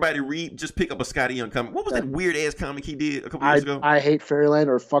 please, everybody just pick up a Scotty Young comic. What was that weird ass comic he did a couple years ago? I Hate Fairyland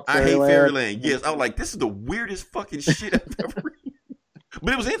or Fuck Fairyland. I Hate Fairyland. Yes, I was like, this is the weirdest fucking shit I've ever read.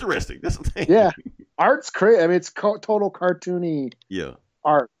 But it was interesting. That's the thing. Yeah. Art's crazy. I mean, it's total cartoony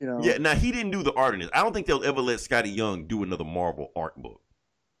art, Yeah, now he didn't do the art in this. I don't think they'll ever let Scotty Young do another Marvel art book.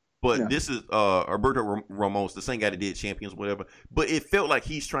 But this is Alberto Ramos, the same guy that did Champions, whatever. But it felt like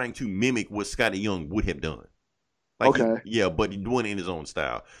he's trying to mimic what Scotty Young would have done. Like but he's doing it in his own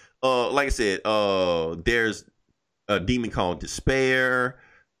style. Like I said, there's a demon called Despair.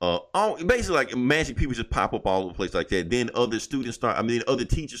 Basically, like, magic people just pop up all over the place like that. Then other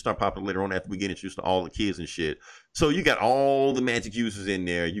teachers start popping later on after we get introduced to all the kids and shit. So you got all the magic users in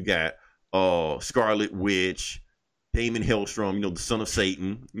there. You got Scarlet Witch, Damon Hellstrom, the son of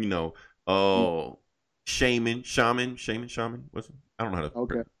Satan, Shaman. What's it? I don't know how to.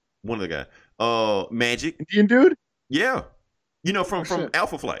 Okay. One of the guys. Magic. Indian dude? Yeah. From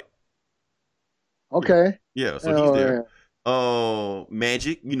Alpha Flight. Okay. Yeah, so he's there. Yeah.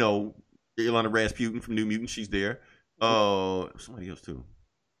 Magic, Ilana Rasputin from New Mutants, she's there. Somebody else too.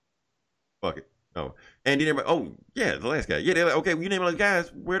 Fuck it. Oh, and then everybody. The last guy. Yeah, they're like, okay, you name all those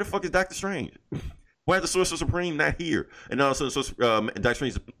guys. Where the fuck is Doctor Strange? Why is the Sorcerer Supreme not here? And all of a sudden, Doctor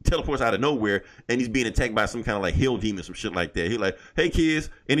Strange teleports out of nowhere, and he's being attacked by some kind of like hell demon, some shit like that. He's like, "Hey kids,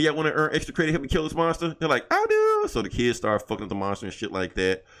 any of y'all want to earn extra credit? Help me kill this monster?" They're like, "I do." So the kids start fucking up the monster and shit like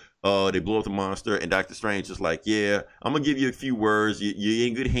that. They blow up the monster, and Doctor Strange is like, "Yeah, I'm gonna give you a few words. You're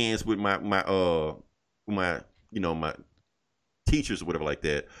in good hands with my teachers or whatever like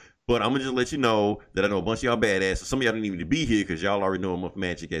that. But I'm gonna just let you know that I know a bunch of y'all badasses. Some of y'all don't even need to be here because y'all already know enough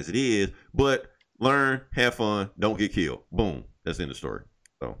magic as it is. But learn, have fun, don't get killed. Boom. That's the end of the story.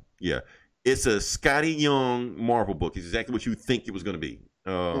 So yeah, it's a Scotty Young Marvel book. It's exactly what you think it was gonna be.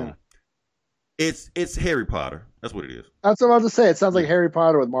 It's Harry Potter. That's what it is. That's what I was about to say. It sounds like Harry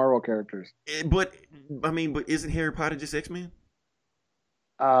Potter with Marvel characters. But isn't Harry Potter just X-Men?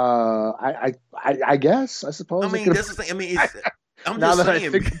 I guess. I suppose. I mean, that's the thing. I mean, I'm now just that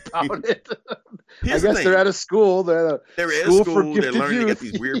saying. I think about it, I Here's guess they're at a school. They're at a school. They're learning. They got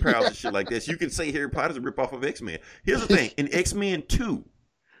these weird powers and shit like this. You can say Harry Potter's a ripoff of X-Men. Here's the thing: in X-Men 2,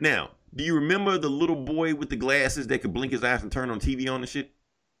 now, do you remember the little boy with the glasses that could blink his eyes and turn on TV on and shit?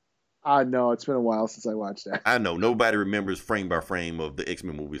 No, it's been a while since I watched that. I know nobody remembers frame by frame of the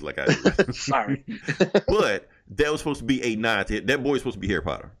X-Men movies like I do. Sorry, but that was supposed to be a nod to it. That boy was supposed to be Harry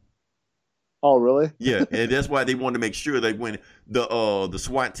Potter. Oh, really? Yeah, and that's why they wanted to make sure that when the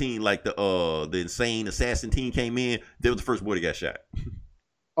SWAT team, like the insane assassin team came in, they was the first boy that got shot.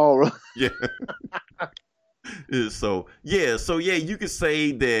 Oh, really? Yeah. So you could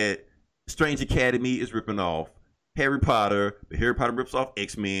say that Strange Academy is ripping off Harry Potter, but Harry Potter rips off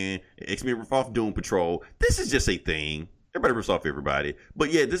X-Men, and X-Men rips off Doom Patrol. This is just a thing. Everybody rips off everybody.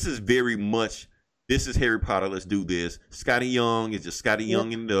 But yeah, this is very much this is Harry Potter. Let's do this. Scotty Young is just Scotty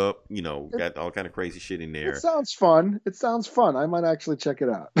Young ended up. Got all kind of crazy shit in there. It sounds fun. I might actually check it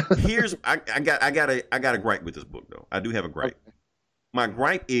out. Here's I got a gripe with this book though. I do have a gripe. Okay. My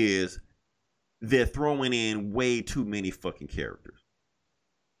gripe is they're throwing in way too many fucking characters.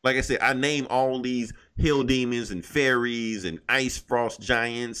 Like I said, I name all these hill demons and fairies and ice frost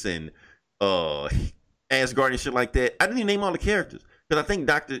giants and Asgard and shit like that. I didn't even name all the characters. Because I think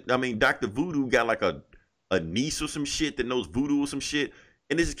Dr. Voodoo got like a niece or some shit that knows voodoo or some shit.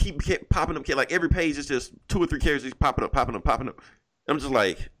 And this just kept popping up. Like every page is just 2 or 3 characters popping up. I'm just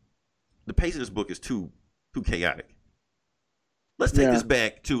like, the pace of this book is too chaotic. Let's take this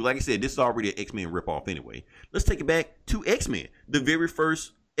back to, like I said, this is already an X-Men ripoff anyway. Let's take it back to X-Men. The very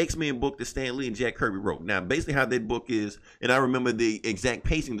first X-Men book that Stan Lee and Jack Kirby wrote. Now, basically how that book is, and I remember the exact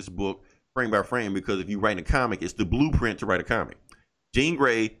pacing of this book, frame by frame, because if you write a comic, it's the blueprint to write a comic. Jean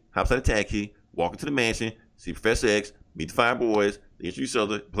Grey hops out of taxi, walk into the mansion, see Professor X, meet the 5 boys, they introduce each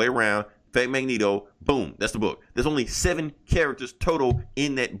other, play around, Fat Magneto, boom, that's the book. There's only 7 characters total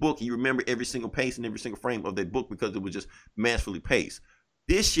in that book. You remember every single pace and every single frame of that book because it was just masterfully paced.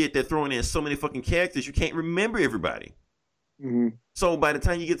 This shit, they're throwing in so many fucking characters, you can't remember everybody. Mm-hmm. So by the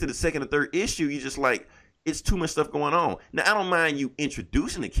time you get to the 2nd or 3rd issue, you're just like, it's too much stuff going on. Now, I don't mind you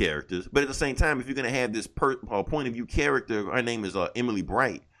introducing the characters, but at the same time, if you're going to have this point of view character, her name is Emily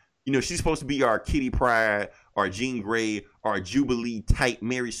Bright. She's supposed to be our Kitty Pryde, our Jean Grey, our Jubilee type,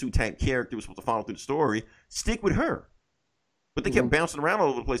 Mary Sue type character. We're supposed to follow through the story. Stick with her. But they kept bouncing around all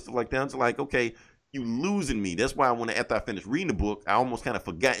over the place, stuff like that. It's like, okay, you losing me. That's why after I finished reading the book, I almost kind of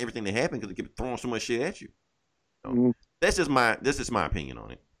forgot everything that happened because they kept throwing so much shit at you. That's just my opinion on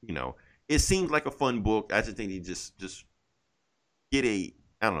it. It seems like a fun book. I just think you just get get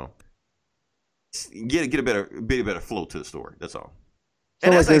a better flow to the story. That's all.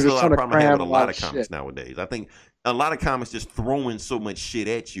 And that's actually a lot of problem I have with a lot of comics nowadays. I think a lot of comics just throwing so much shit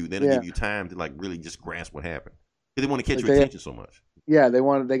at you, they don't give you time to like really just grasp what happened because they want to catch your attention so much. Yeah, they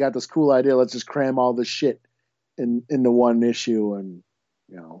got this cool idea. Let's just cram all this shit into one issue, and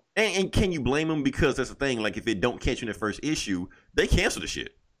And can you blame them? Because that's the thing. Like if it don't catch you in the first issue, they cancel the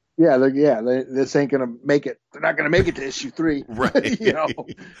shit. This ain't gonna make it. They're not gonna make it to issue 3, right?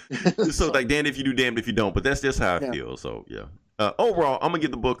 So like, damned if you do, damned if you don't. But that's just how I feel. So yeah. Overall, I'm gonna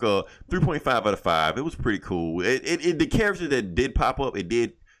give the book a 3.5 out of 5. It was pretty cool. The characters that did pop up, they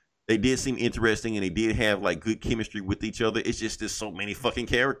did seem interesting, and they did have like good chemistry with each other. It's just there's so many fucking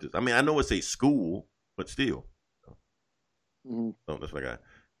characters. I mean, I know it's a school, but still. So that's what I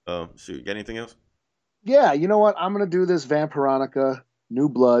got. So you got anything else? Yeah, you know what? I'm gonna do this Vampironica New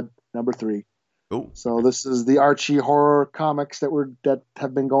Blood #3. Oh. So this is the Archie horror comics that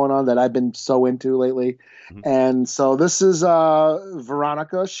have been going on that I've been so into lately. And so this is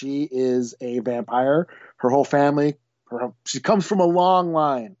Veronica. She is a vampire. Her whole family, she comes from a long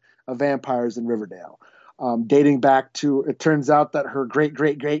line of vampires in Riverdale. Dating back to, it turns out that her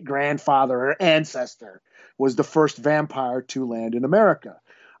great-great-great-grandfather, her ancestor, was the first vampire to land in America.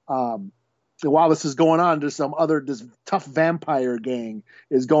 While this is going on, there's this tough vampire gang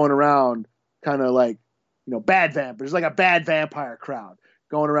is going around, kind of like, bad vampires, like a bad vampire crowd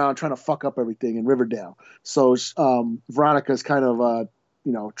going around trying to fuck up everything in Riverdale. So Veronica's kind of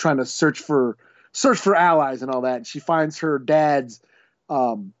trying to search for allies and all that. And she finds her dad's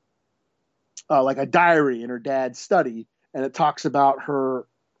like a diary in her dad's study, and it talks about her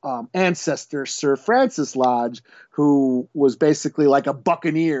ancestor, Sir Francis Lodge, who was basically like a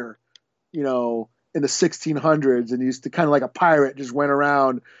buccaneer, in the 1600s, and used to kind of like a pirate, just went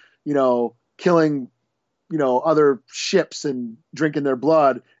around, killing, other ships and drinking their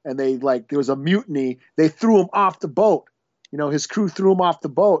blood. And there was a mutiny. They threw him off the boat. His crew threw him off the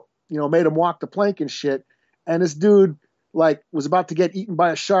boat, made him walk the plank and shit. And this dude was about to get eaten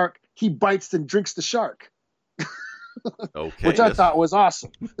by a shark. He bites and drinks the shark. Okay, which I thought was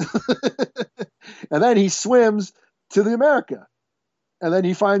awesome. And then he swims to the America. And then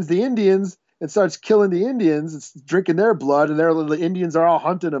he finds the Indians and starts killing the Indians and drinking their blood. And the Indians are all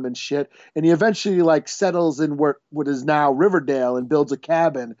hunting him and shit. And he eventually settles in what is now Riverdale and builds a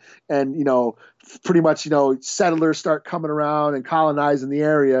cabin. And, pretty much, settlers start coming around and colonizing the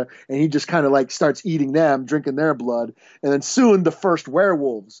area. And he just kind of starts eating them, drinking their blood. And then soon the first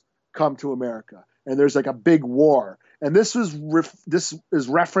werewolves come to America. And there's a big war. And this is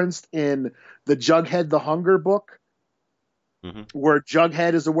referenced in the Jughead the Hunger book. Where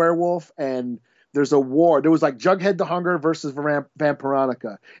Jughead is a werewolf, and there's a war. There was Jughead the Hunger versus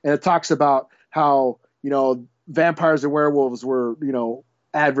Vampironica, and it talks about how vampires and werewolves were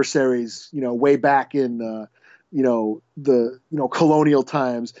adversaries way back in the colonial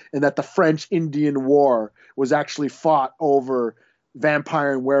times, and that the French-Indian War was actually fought over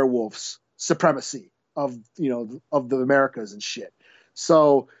vampire and werewolves supremacy of the Americas and shit.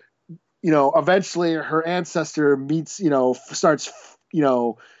 So, eventually her ancestor starts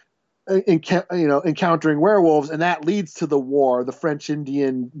encountering werewolves, and that leads to the war, the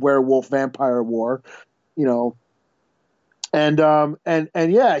French-Indian werewolf vampire war, and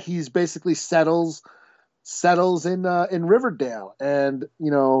yeah, he's basically settles in Riverdale, and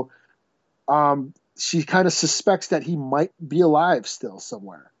she kind of suspects that he might be alive still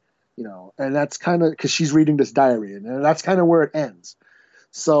somewhere, and that's kind of because she's reading this diary, and that's kind of where it ends.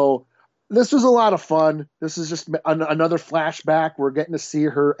 So this was a lot of fun. This is just another flashback. We're getting to see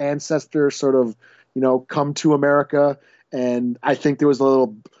her ancestor sort of, come to America. And I think there was a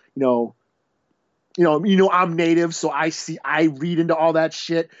little, I'm native, so I read into all that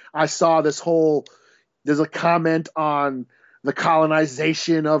shit. I saw there's a comment on the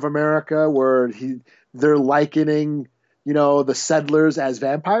colonization of America where they're likening, the settlers as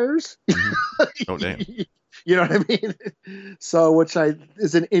vampires. Mm-hmm. Oh, damn. You know what I mean? So, which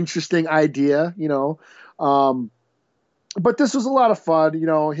is an interesting idea, but this was a lot of fun.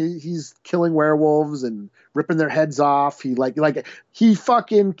 He's killing werewolves and ripping their heads off. He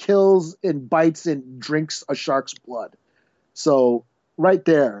fucking kills and bites and drinks a shark's blood. So right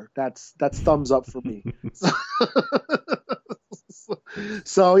there, that's thumbs up for me.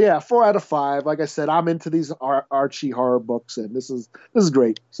 So yeah, 4 out of 5. Like I said, I'm into these Archie horror books, and this is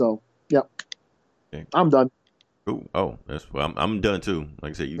great. So yeah. Okay. I'm done. Cool. Oh, I'm done too. Like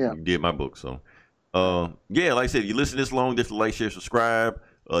I said, you did my book. So, like I said, you listen this long, just like, share, subscribe.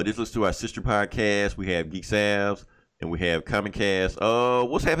 Just listen to our sister podcast. We have Geek Savs and we have Comic Cast.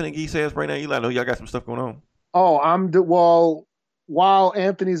 What's happening in Geek Savs right now, Eli? I know y'all got some stuff going on. Oh, while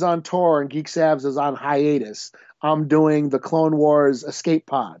Anthony's on tour and Geek Savs is on hiatus, I'm doing the Clone Wars Escape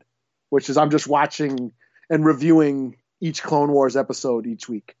Pod, which is I'm just watching and reviewing each Clone Wars episode each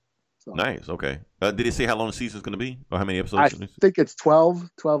week. So. Nice. Okay. Did it say how long the season's going to be, or how many episodes? I think it's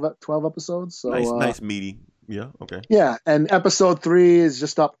 12 episodes. So nice, meaty. Yeah. Okay. Yeah, and episode 3 is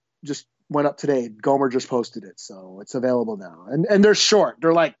just went up today. Gomer just posted it, so it's available now. And they're short.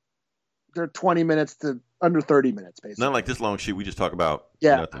 They're 20 minutes to under 30 minutes, basically. Not like this long shit. We just talk about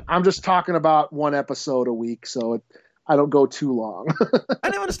nothing. I'm just talking about one episode a week, so I don't go too long. I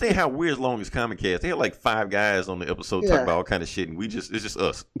never understand how we're as long as Comic Cast. They have like 5 guys on the episode talking about all kind of shit, and it's just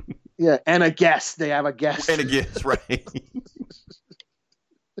us. Yeah, and a guest. They have a guest. And a guest, right?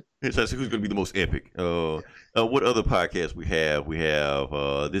 Who's going to be the most epic? What other podcasts we have? We have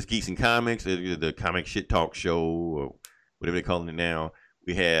This Geeks and Comics, the Comic Shit Talk Show, or whatever they're calling it now.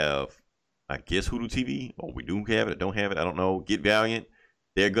 We have, I guess, Hoodoo TV. Or we do have it, don't have it, I don't know. Get Valiant.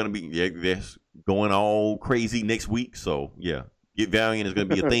 They're going to be they're going all crazy next week. So, yeah, Get Valiant is going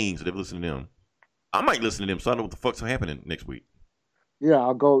to be a thing. So, they're listening to them. I might listen to them so I know what the fuck's happening next week. Yeah,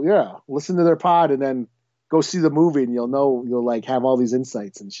 I'll go. Yeah, listen to their pod and then go see the movie, and you'll like have all these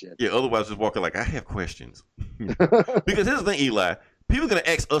insights and shit. Yeah, otherwise just walking like I have questions. Because here's the thing, Eli, people are gonna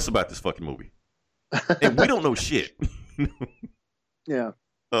ask us about this fucking movie, and we don't know shit. Yeah.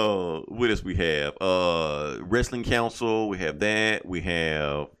 What else we have? Wrestling Council. We have that. We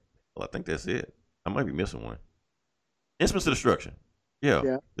have. Well, I think that's it. I might be missing one. Instruments of Destruction.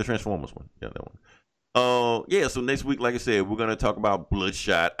 Yeah. The Transformers one. Yeah, that one. So next week, like I said, we're gonna talk about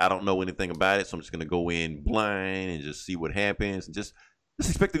Bloodshot. I don't know anything about it, so I'm just gonna go in blind and just see what happens, and just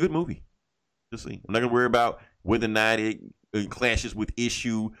expect a good movie. Just see. I'm not gonna worry about whether or not it clashes with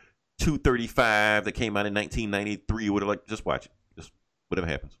issue 235 that came out in 1993 or whatever. Like, just watch it. Just whatever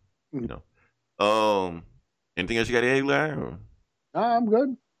happens. Anything else you got to add, Eli? I'm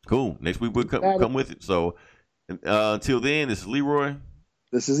good. Cool. Next week we'll come with it. So until then, this is Leroy.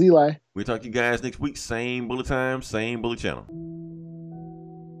 This is Eli. We'll talk to you guys next week. Same bullet time, same bullet channel.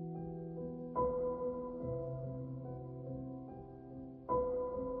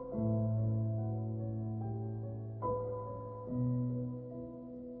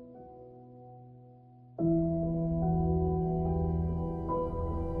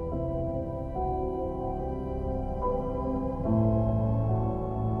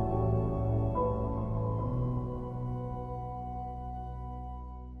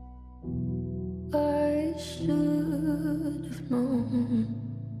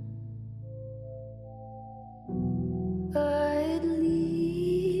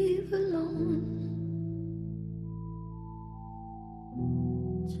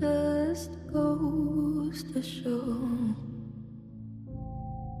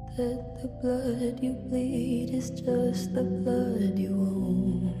 You bleed is just the blood you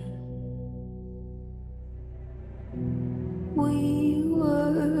own.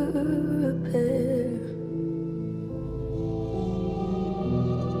 disappear.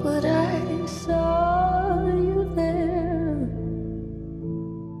 But I saw you there.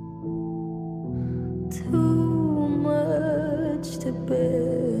 Too much to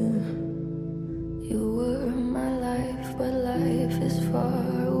bear. You were my life, but life is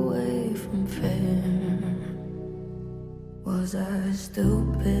far away from fair. Was I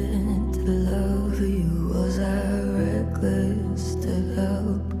stupid to love you? Was I reckless to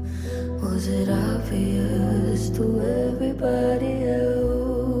help? Was it obvious to everybody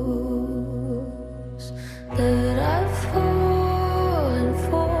else that I've fallen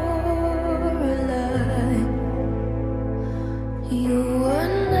for a lie? You were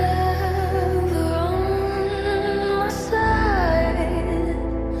never on my side.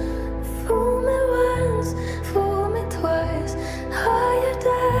 Fool me once, fool me twice. Higher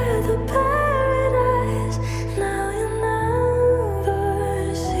the paradise. Now you never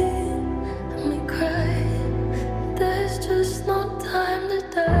see me cry. There's just no time to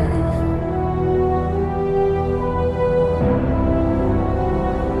die.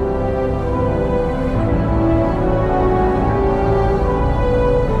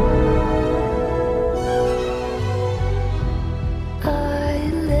 I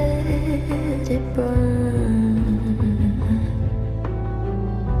let it burn.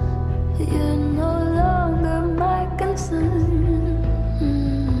 You're no longer my concern.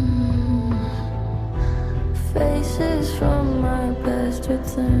 Faces from my past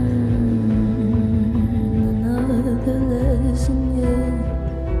return.